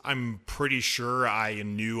was. I'm pretty sure I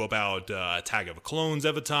knew about Attack of the Clones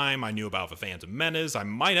at the time. I knew about the Phantom Menace. I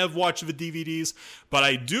might have watched the DVDs. But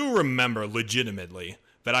I do remember legitimately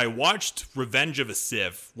that I watched Revenge of the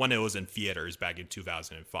Sith when it was in theaters back in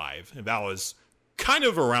 2005. And that was kind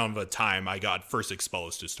of around the time I got first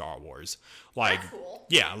exposed to Star Wars. That's cool.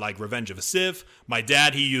 Yeah, like Revenge of the Sith. My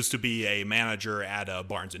dad, he used to be a manager at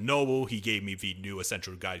Barnes & Noble. He gave me the new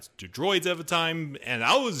Essential Guides to Droids at the time, and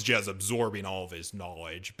I was just absorbing all of his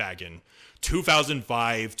knowledge back in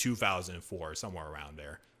 2005, 2004, somewhere around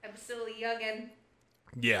there. And I'm still a youngin'.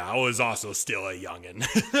 Yeah, I was also still a youngin'.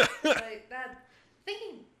 But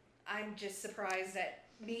thinking, I'm just surprised at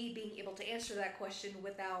me being able to answer that question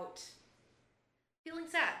without feeling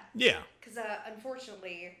sad. Yeah. Because,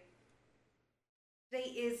 unfortunately, today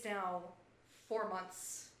is now 4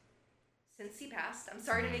 months since he passed. I'm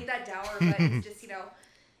sorry to make that dour, but it's just,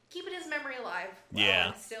 keeping his memory alive while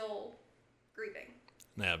I'm still grieving.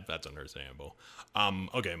 Yeah, that's understandable.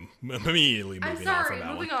 Okay, immediately moving I'm sorry, on from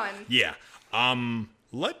that moving one. on. Yeah.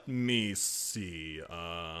 Let me see.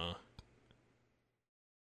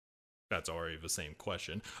 That's already the same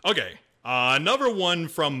question. Okay. Another one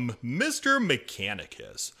from Mr.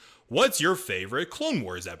 Mechanicus. What's your favorite Clone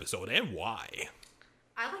Wars episode and why?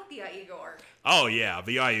 I like the Iugo arc. Oh yeah,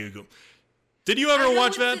 the Iugo. Did you ever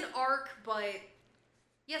watch that? It's an arc, but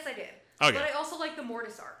yes, I did. Okay. But I also like the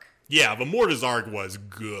Mortis arc. Yeah, the Mortis arc was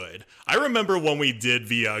good. I remember when we did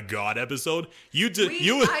the God episode.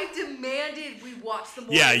 I demanded we watch the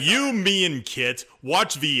Mortis arc. arc. Me, and Kit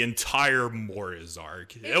watched the entire Mortis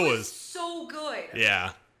arc. It was so good.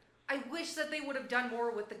 Yeah. I wish that they would have done more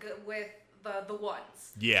with the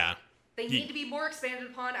ones. Yeah. They need to be more expanded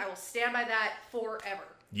upon. I will stand by that forever.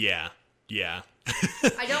 Yeah. I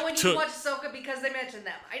know when you watch Ahsoka because they mentioned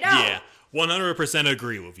them. I know. Yeah. 100%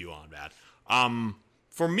 agree with you on that.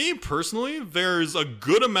 For me personally, there's a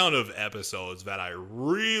good amount of episodes that I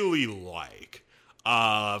really like.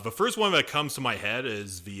 The first one that comes to my head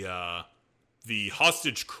is the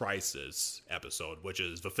Hostage Crisis episode, which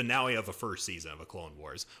is the finale of the first season of the Clone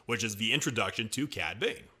Wars, which is the introduction to Cad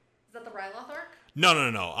Bane. Is that the Ryloth arc? No.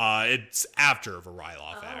 It's after the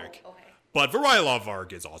Ryloth arc. Okay. But the Ryloth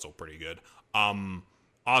arc is also pretty good.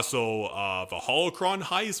 Also, the Holocron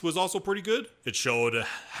heist was also pretty good. It showed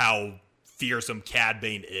how fearsome Cad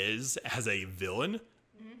Bane is as a villain.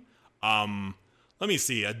 Mm-hmm. Let me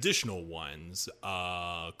see. Additional ones.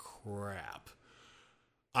 Crap.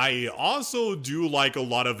 I also do like a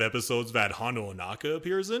lot of episodes that Hondo Ohnaka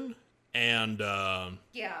appears in. And,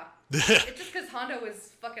 yeah. It's just because Hondo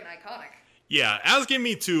is fucking iconic. Yeah, asking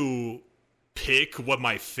me to pick what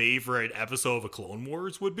my favorite episode of a Clone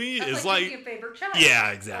Wars would be is like your favorite child.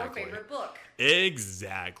 Yeah, exactly. Or favorite book.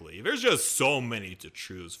 Exactly. There's just so many to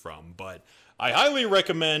choose from, but I highly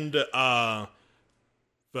recommend the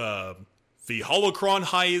Holocron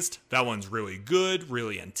heist. That one's really good,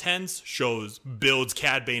 really intense. Builds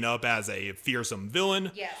Cad Bane up as a fearsome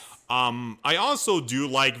villain. Yes. I also do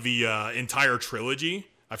like the entire trilogy.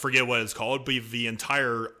 I forget what it's called, but the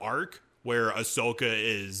entire arc where Ahsoka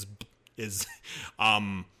is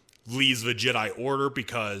leaves the Jedi Order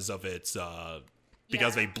because of its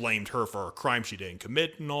because they blamed her for a crime she didn't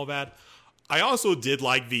commit and all that. I also did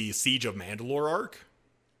like the Siege of Mandalore arc.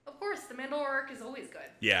 Of course, the Mandalore arc is always good.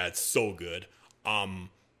 Yeah, it's so good.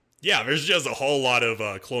 Yeah, there's just a whole lot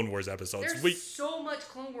of Clone Wars episodes. There's so much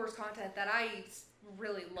Clone Wars content that I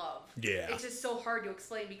really love. Yeah. It's just so hard to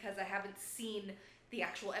explain because I haven't seen the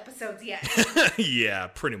actual episodes yet. Yeah,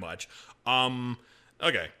 pretty much.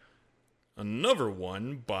 Okay. Another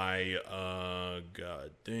one by,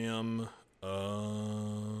 goddamn,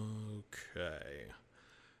 okay.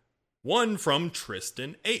 One from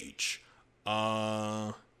Tristan H.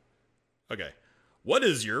 Okay. What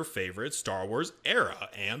is your favorite Star Wars era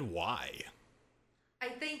and why? I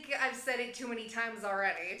think I've said it too many times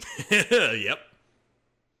already. Yep.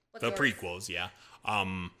 What's the yours? prequels, yeah.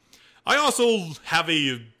 I also have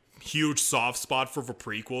a huge soft spot for the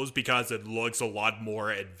prequels because it looks a lot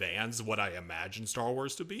more advanced what I imagine Star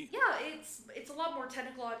Wars to be. Yeah, it's a lot more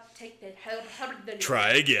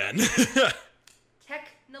Try again.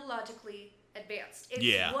 technologically advanced.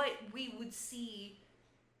 It's what we would see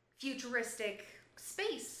futuristic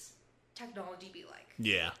space technology be like.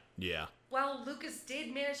 Yeah. While Lucas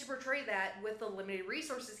did manage to portray that with the limited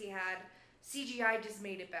resources he had, CGI just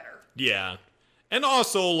made it better. Yeah. And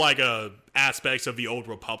also, aspects of the Old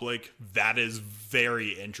Republic, that is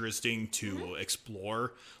very interesting to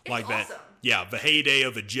explore. It's like awesome. The heyday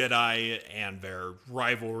of the Jedi and their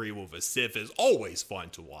rivalry with the Sith is always fun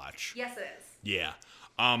to watch. Yes, it is. Yeah.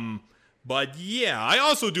 But yeah, I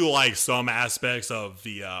also do like some aspects of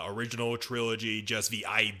the original trilogy, just the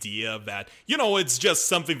idea that, it's just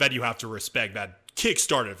something that you have to respect that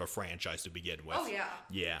kickstarted a franchise to begin with. Oh, yeah.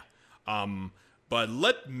 Yeah. But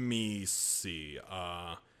let me see.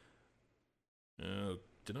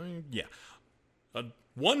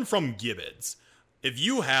 One from Gibbons. If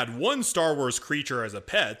you had one Star Wars creature as a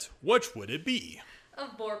pet, which would it be? A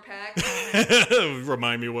Vorpack.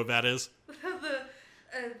 Remind me what that is.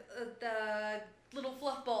 the little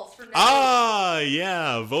fluff balls from Ah,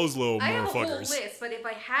 yeah, those little motherfuckers. I have a whole list, but if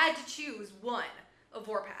I had to choose one, a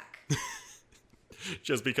Vorpack.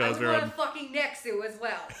 Just because I would want a fucking Nexu as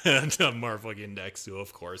well. And a motherfucking Nexu,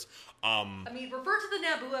 of course. I mean, refer to the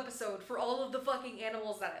Naboo episode for all of the fucking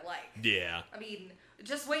animals that I like. Yeah. I mean,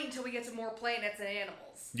 just wait until we get to more planets and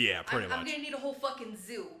animals. Yeah, pretty much. I'm gonna need a whole fucking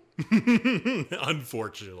zoo.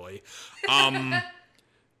 Unfortunately.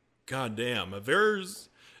 God damn.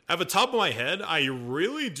 At the top of my head, I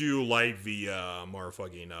really do like the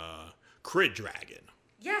motherfucking Crit Dragon.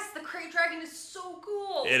 Yes, the Crit Dragon is so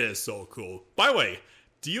cool. It is so cool. By the way,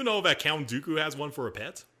 do you know that Count Dooku has one for a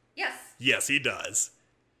pet? Yes. Yes, he does.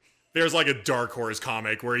 There's like a Dark Horse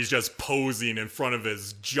comic where he's just posing in front of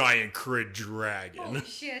his giant Crit Dragon. Holy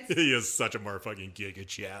shit. He is such a motherfucking Giga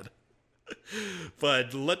Chad.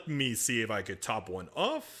 But let me see if I could top one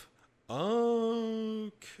off.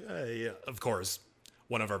 Okay. Of course,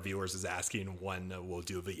 one of our viewers is asking when we'll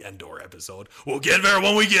do the Endor episode. We'll get there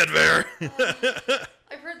when we get there.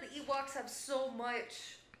 I've heard the Ewoks have so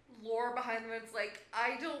much lore behind them. It's like,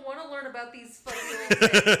 I don't want to learn about these fucking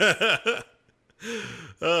things.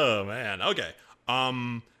 Oh, man. Okay.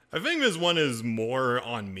 I think this one is more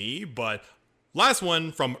on me, but last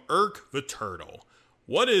one from Irk the Turtle.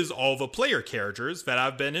 What is all the player characters that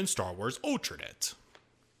have been in Star Wars Alternate?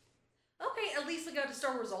 Okay, at least we got to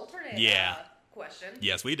Star Wars Alternate question.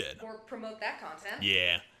 Yes, we did. Or promote that content.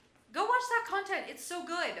 Yeah. Go watch that content. It's so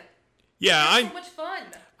good. Yeah, It's so much fun.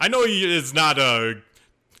 I know it's not a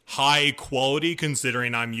high quality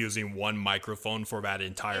considering I'm using one microphone for that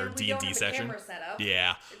entire And we D&D don't have a session. camera setup.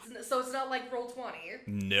 Yeah. So it's not like Roll20.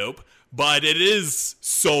 Nope. But it is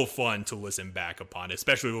so fun to listen back upon,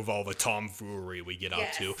 especially with all the tomfoolery we get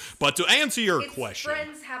up to. But to answer your question. It's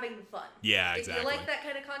friends having fun. Yeah, exactly. If you like that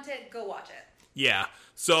kind of content, go watch it. Yeah.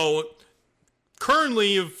 So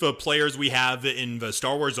currently, the players we have in the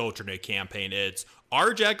Star Wars Alternate campaign, it's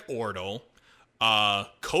Arjak Ordal,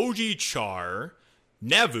 Koji Char,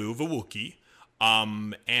 Nevu the Wookiee,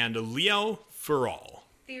 and Leo Fural.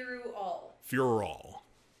 Fural.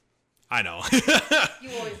 I know. You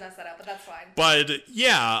always mess that up, but that's fine. But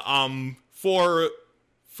yeah,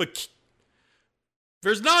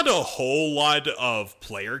 there's not a whole lot of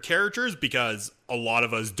player characters because a lot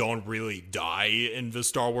of us don't really die in the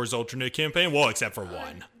Star Wars Alternate campaign. Well, except for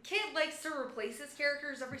one. Kid likes to replace his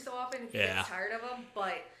characters every so often if he gets tired of them,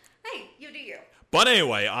 but hey, you do you. But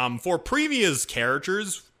anyway, for previous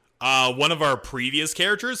characters, one of our previous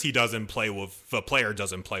characters, the player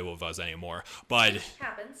doesn't play with us anymore. But it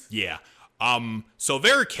happens. Yeah. So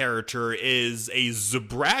their character is a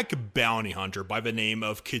Zabrak bounty hunter by the name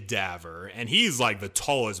of Cadaver, and he's like the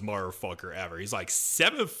tallest motherfucker ever. He's like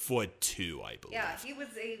 7'2", I believe. Yeah, he was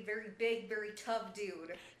a very big, very tough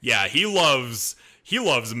dude. Yeah, he loves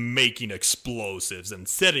making explosives and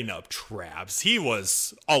setting up traps. He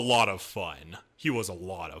was a lot of fun.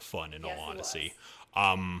 In all honesty.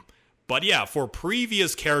 But yeah, for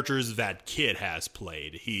previous characters that Kid has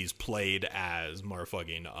played, he's played as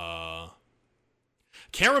motherfucking,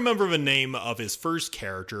 can't remember the name of his first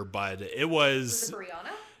character, but it was... Was it Brianna?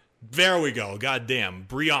 There we go. Goddamn.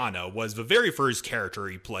 Brianna was the very first character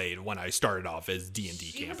he played when I started off his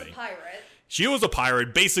D&D campaign. She was a pirate. She was a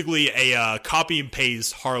pirate, basically a copy and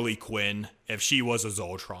paste Harley Quinn if she was a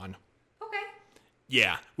Zoltron. Okay.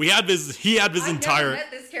 Yeah, he had this entire... I've never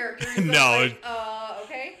met this character. So No.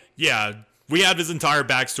 Okay. Yeah, we had this entire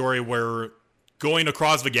backstory where going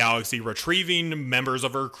across the galaxy, retrieving members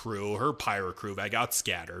of her crew, her pirate crew that got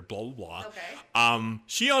scattered, blah, blah, blah. Okay.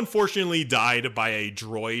 She unfortunately died by a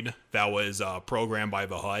droid that was programmed by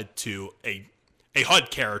the HUD to a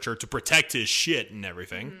HUD character to protect his shit and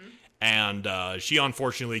everything. Mm-hmm. And she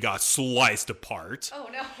unfortunately got sliced apart. Oh,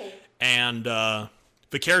 no. And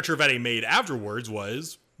the character that he made afterwards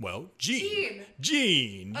was, well, Jean.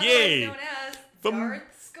 Jean, yay! Known as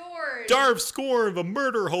Darth Scorn, the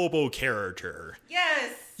murder hobo character.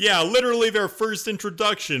 Yes! Yeah, literally their first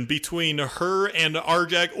introduction between her and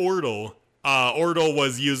Arjak Ordal. Ordal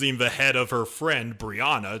was using the head of her friend,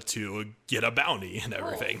 Brianna, to get a bounty and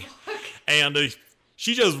everything. Oh, and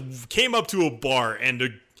she just came up to a bar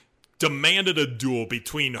and demanded a duel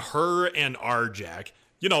between her and Arjak.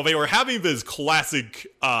 You know, they were having this classic,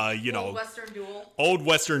 Old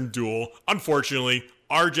Western duel. Unfortunately,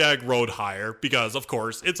 Arjak rode higher because, of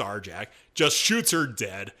course, it's Arjak. Just shoots her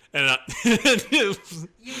dead. And you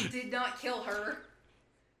did not kill her.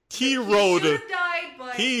 He should have died,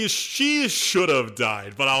 but... She should have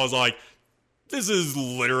died, but I was like, this is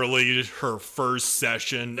literally her first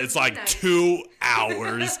session. It's like 2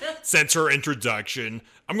 hours since her introduction.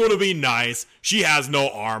 I'm going to be nice. She has no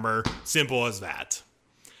armor. Simple as that.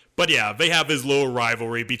 But yeah, they have this little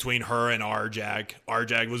rivalry between her and Arjak.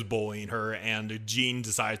 Arjak was bullying her, and Jean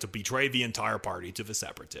decided to betray the entire party to the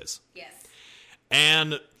Separatists. Yes.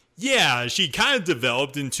 And yeah, she kind of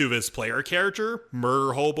developed into this player character,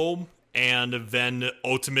 Murder Hobo, and then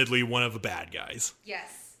ultimately one of the bad guys.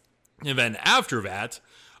 Yes. And then after that,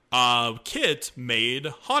 Kit made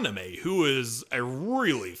Haname, who is a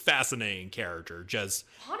really fascinating character.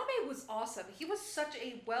 Haname was awesome. He was such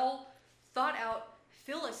a well thought out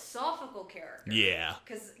philosophical character. Yeah.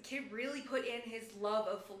 Because Kit really put in his love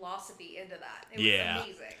of philosophy into that. It was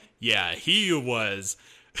amazing. Yeah, he was...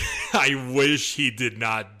 I wish he did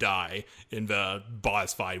not die in the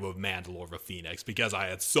boss fight with Mandalore the Phoenix, because I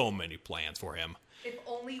had so many plans for him. If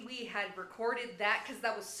only we had recorded that, because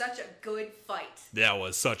that was such a good fight. That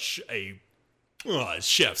was such a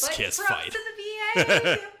chef's kiss fight. To the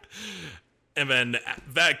VA. And then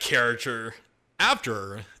that character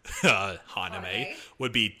after Haname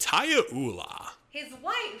would be Taya Ula. His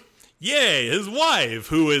wife. Yay, his wife,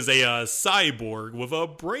 who is a cyborg with a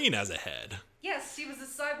brain as a head. Yes, she was a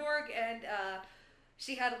cyborg, and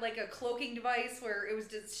she had like a cloaking device where it was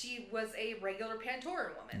just, she was a regular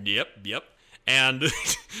Pantoran woman. Yep. And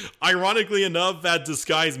ironically enough, that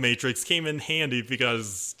disguise matrix came in handy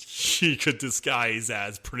because she could disguise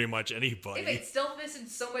as pretty much anybody. It made stealth mission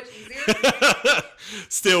so much easier.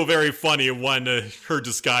 Still very funny when her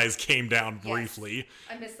disguise came down briefly. Yes,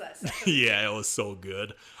 I missed that section. Yeah, it was so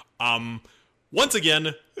good. Once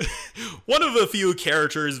again, one of the few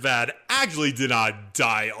characters that actually did not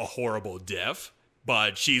die a horrible death,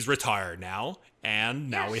 but she's retired now, and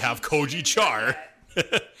now we have Koji Char.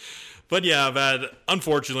 But yeah, that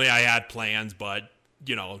unfortunately I had plans, but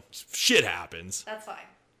shit happens. That's fine.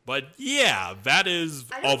 But yeah, that is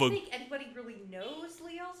I don't think anybody really knows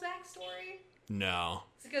Liel's backstory. No.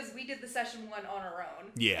 It's because we did the session 1 on our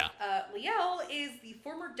own. Yeah. Liel is the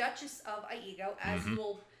former Duchess of Aigo, as you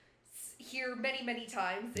will hear many, many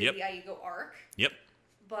times in the Aigo arc. Yep.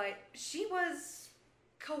 But she was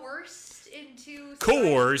coerced into...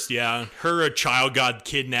 Yeah. Her child got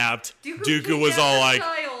kidnapped. Dooku was all like...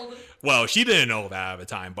 Child. Well, she didn't know that at the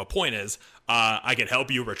time, but point is, I can help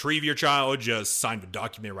you retrieve your child. Just sign the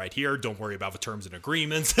document right here. Don't worry about the terms and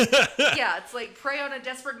agreements. Yeah, it's like prey on a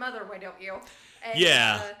desperate mother, why don't you? And,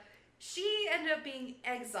 yeah. She ended up being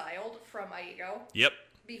exiled from Aigo. Yep.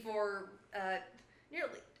 Before,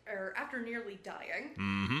 after nearly dying.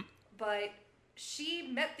 Mm-hmm. But she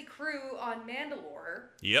met the crew on Mandalore.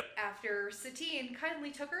 Yep. After Satine kindly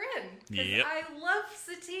took her in. Yep. I love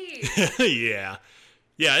Satine. Yeah.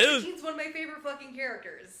 Yeah, Satine's one of my favorite fucking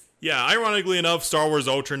characters. Yeah, ironically enough, Star Wars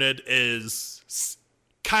Alternate is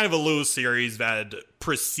kind of a little series that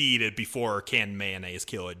preceded before Can Mayonnaise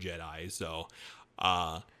Kill a Jedi, so...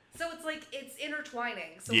 So it's like, it's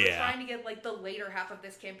intertwining. So we're trying to get like the later half of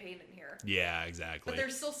this campaign in here. Yeah, exactly. But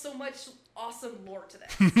there's still so much awesome lore to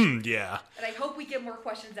this. Yeah. And I hope we get more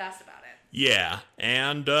questions asked about it. Yeah,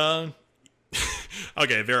 and,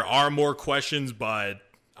 okay, there are more questions, but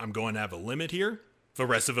I'm going to have a limit here. The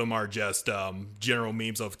rest of them are just general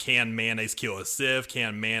memes of can mayonnaise kill a Sith,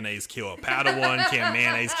 can mayonnaise kill a Padawan, can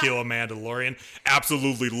mayonnaise kill a Mandalorian.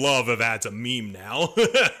 Absolutely love that that's a meme now.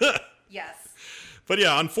 Yes. But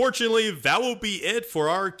yeah, unfortunately, that will be it for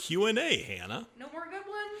our Q&A, Hannah. No more good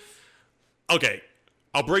ones? Okay,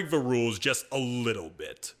 I'll break the rules just a little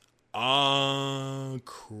bit.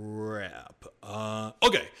 Crap.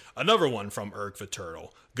 Okay, another one from Urk the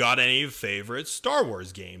Turtle. Got any favorite Star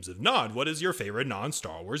Wars games? If not, what is your favorite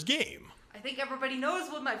non-Star Wars game? I think everybody knows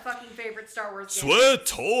what my fucking favorite Star Wars game is.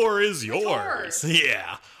 SWTOR is yours.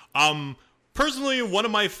 Yeah. Personally, one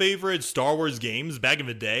of my favorite Star Wars games back in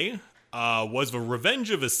the day was the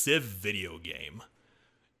Revenge of the Sith video game.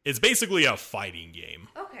 It's basically a fighting game.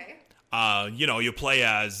 Okay. You play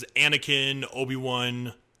as Anakin,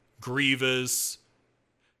 Obi-Wan, Grievous,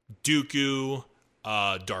 Dooku,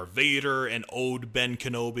 Darth Vader, and old Ben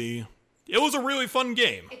Kenobi. It was a really fun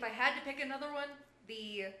game. If I had to pick another one,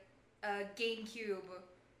 the GameCube,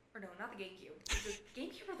 or no, not the GameCube. The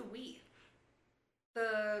GameCube or the Wii?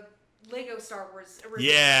 The Lego Star Wars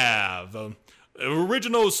original. Yeah, the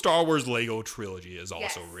original Star Wars Lego Trilogy is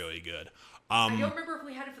also really good. I don't remember if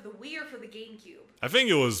we had it for the Wii or for the GameCube. I think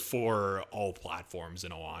it was for all platforms,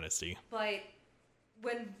 in all honesty. But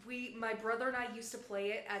when my brother and I used to play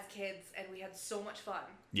it as kids, and we had so much fun.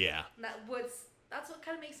 Yeah. And that's what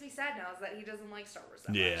kind of makes me sad now, is that he doesn't like Star Wars that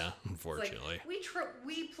much. Yeah, unfortunately. Like,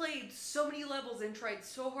 we played so many levels and tried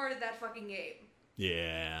so hard at that fucking game.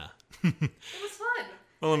 Yeah. It was fun.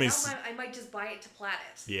 Well, I might just buy it to plat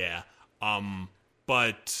it. Yeah.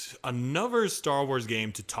 But another Star Wars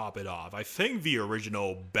game to top it off, I think the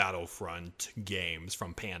original Battlefront games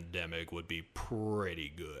from Pandemic would be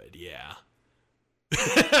pretty good, yeah.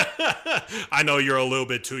 I know you're a little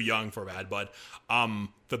bit too young for that, but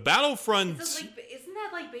the Battlefront... Isn't that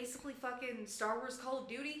like basically fucking Star Wars Call of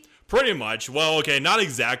Duty? Pretty much. Well, okay, not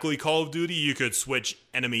exactly Call of Duty. You could switch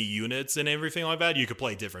enemy units and everything like that. You could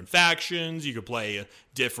play different factions. You could play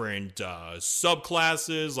different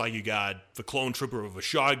subclasses. Like you got the clone trooper with a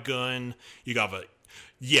shotgun. You got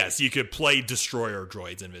Yes, you could play destroyer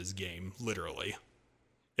droids in this game, literally.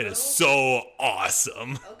 It is so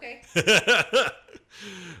awesome. Okay.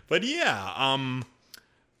 But yeah,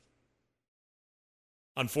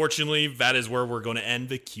 unfortunately, that is where we're going to end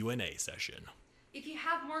the Q&A session. If you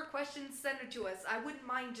have more questions, send it to us. I wouldn't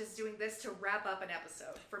mind just doing this to wrap up an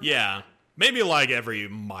episode. Yeah, maybe like every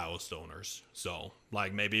milestoners. So,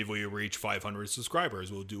 like maybe if we reach 500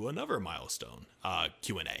 subscribers, we'll do another milestone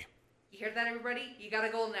Q&A. You hear that, everybody? You got a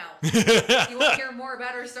goal now. If you want to hear more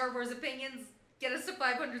about our Star Wars opinions, get us to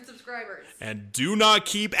 500 subscribers. And do not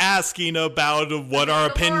keep asking about what our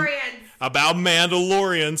opinion about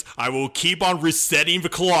Mandalorians. I will keep on resetting the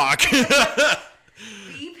clock.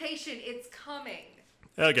 Be patient, it's coming.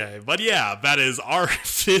 Okay, but yeah, that is our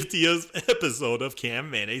 50th episode of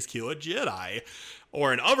Cam Mayonnaise Kill a Jedi.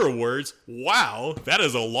 Or in other words, wow, that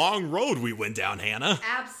is a long road we went down, Hannah.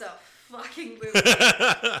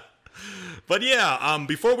 Abso-fucking-lutely. But yeah,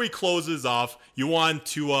 before we close this off, you want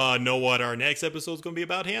to know what our next episode is going to be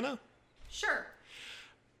about, Hannah? Sure.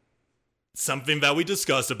 Something that we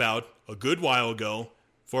discussed about a good while ago.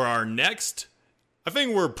 For our next, I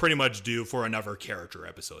think we're pretty much due for another character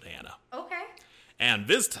episode, Hannah. Okay. And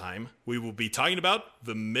this time, we will be talking about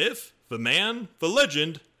the myth, the man, the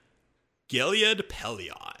legend, Gilead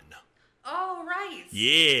Pelion. Oh, right.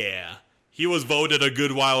 Yeah. He was voted a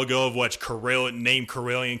good while ago of which named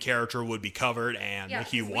Corellian character would be covered, and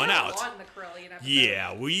he won out. A lot in the Corellian episode.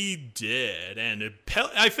 Yeah, we did. And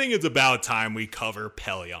I think it's about time we cover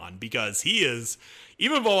Pelion, because he is,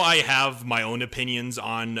 even though I have my own opinions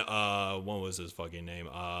on, what was his fucking name?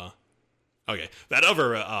 Okay, that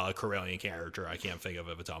other Corellian character I can't think of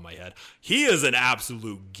at the top of my head. He is an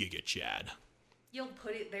absolute Giga Chad. You'll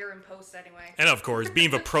put it there in post anyway. And of course,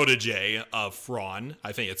 being the protege of Thrawn,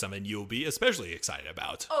 I think it's something you'll be especially excited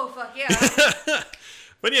about. Oh, fuck yeah.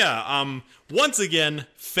 But yeah, once again,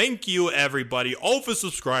 thank you everybody, all the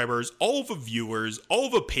subscribers, all the viewers, all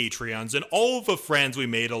the Patreons, and all the friends we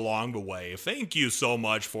made along the way. Thank you so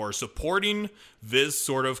much for supporting this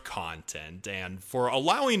sort of content and for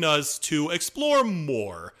allowing us to explore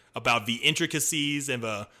more about the intricacies and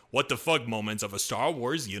the what the fuck moments of a Star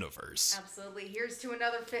Wars universe. Absolutely. Here's to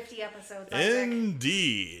another 50 episodes.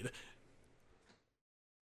 Indeed.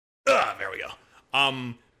 There we go.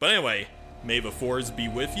 But anyway, may the Force be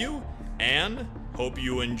with you, and hope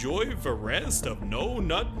you enjoy the rest of No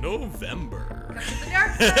Nut November. Come to the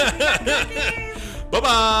dark side. We got cookies. Bye-bye.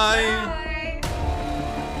 Bye.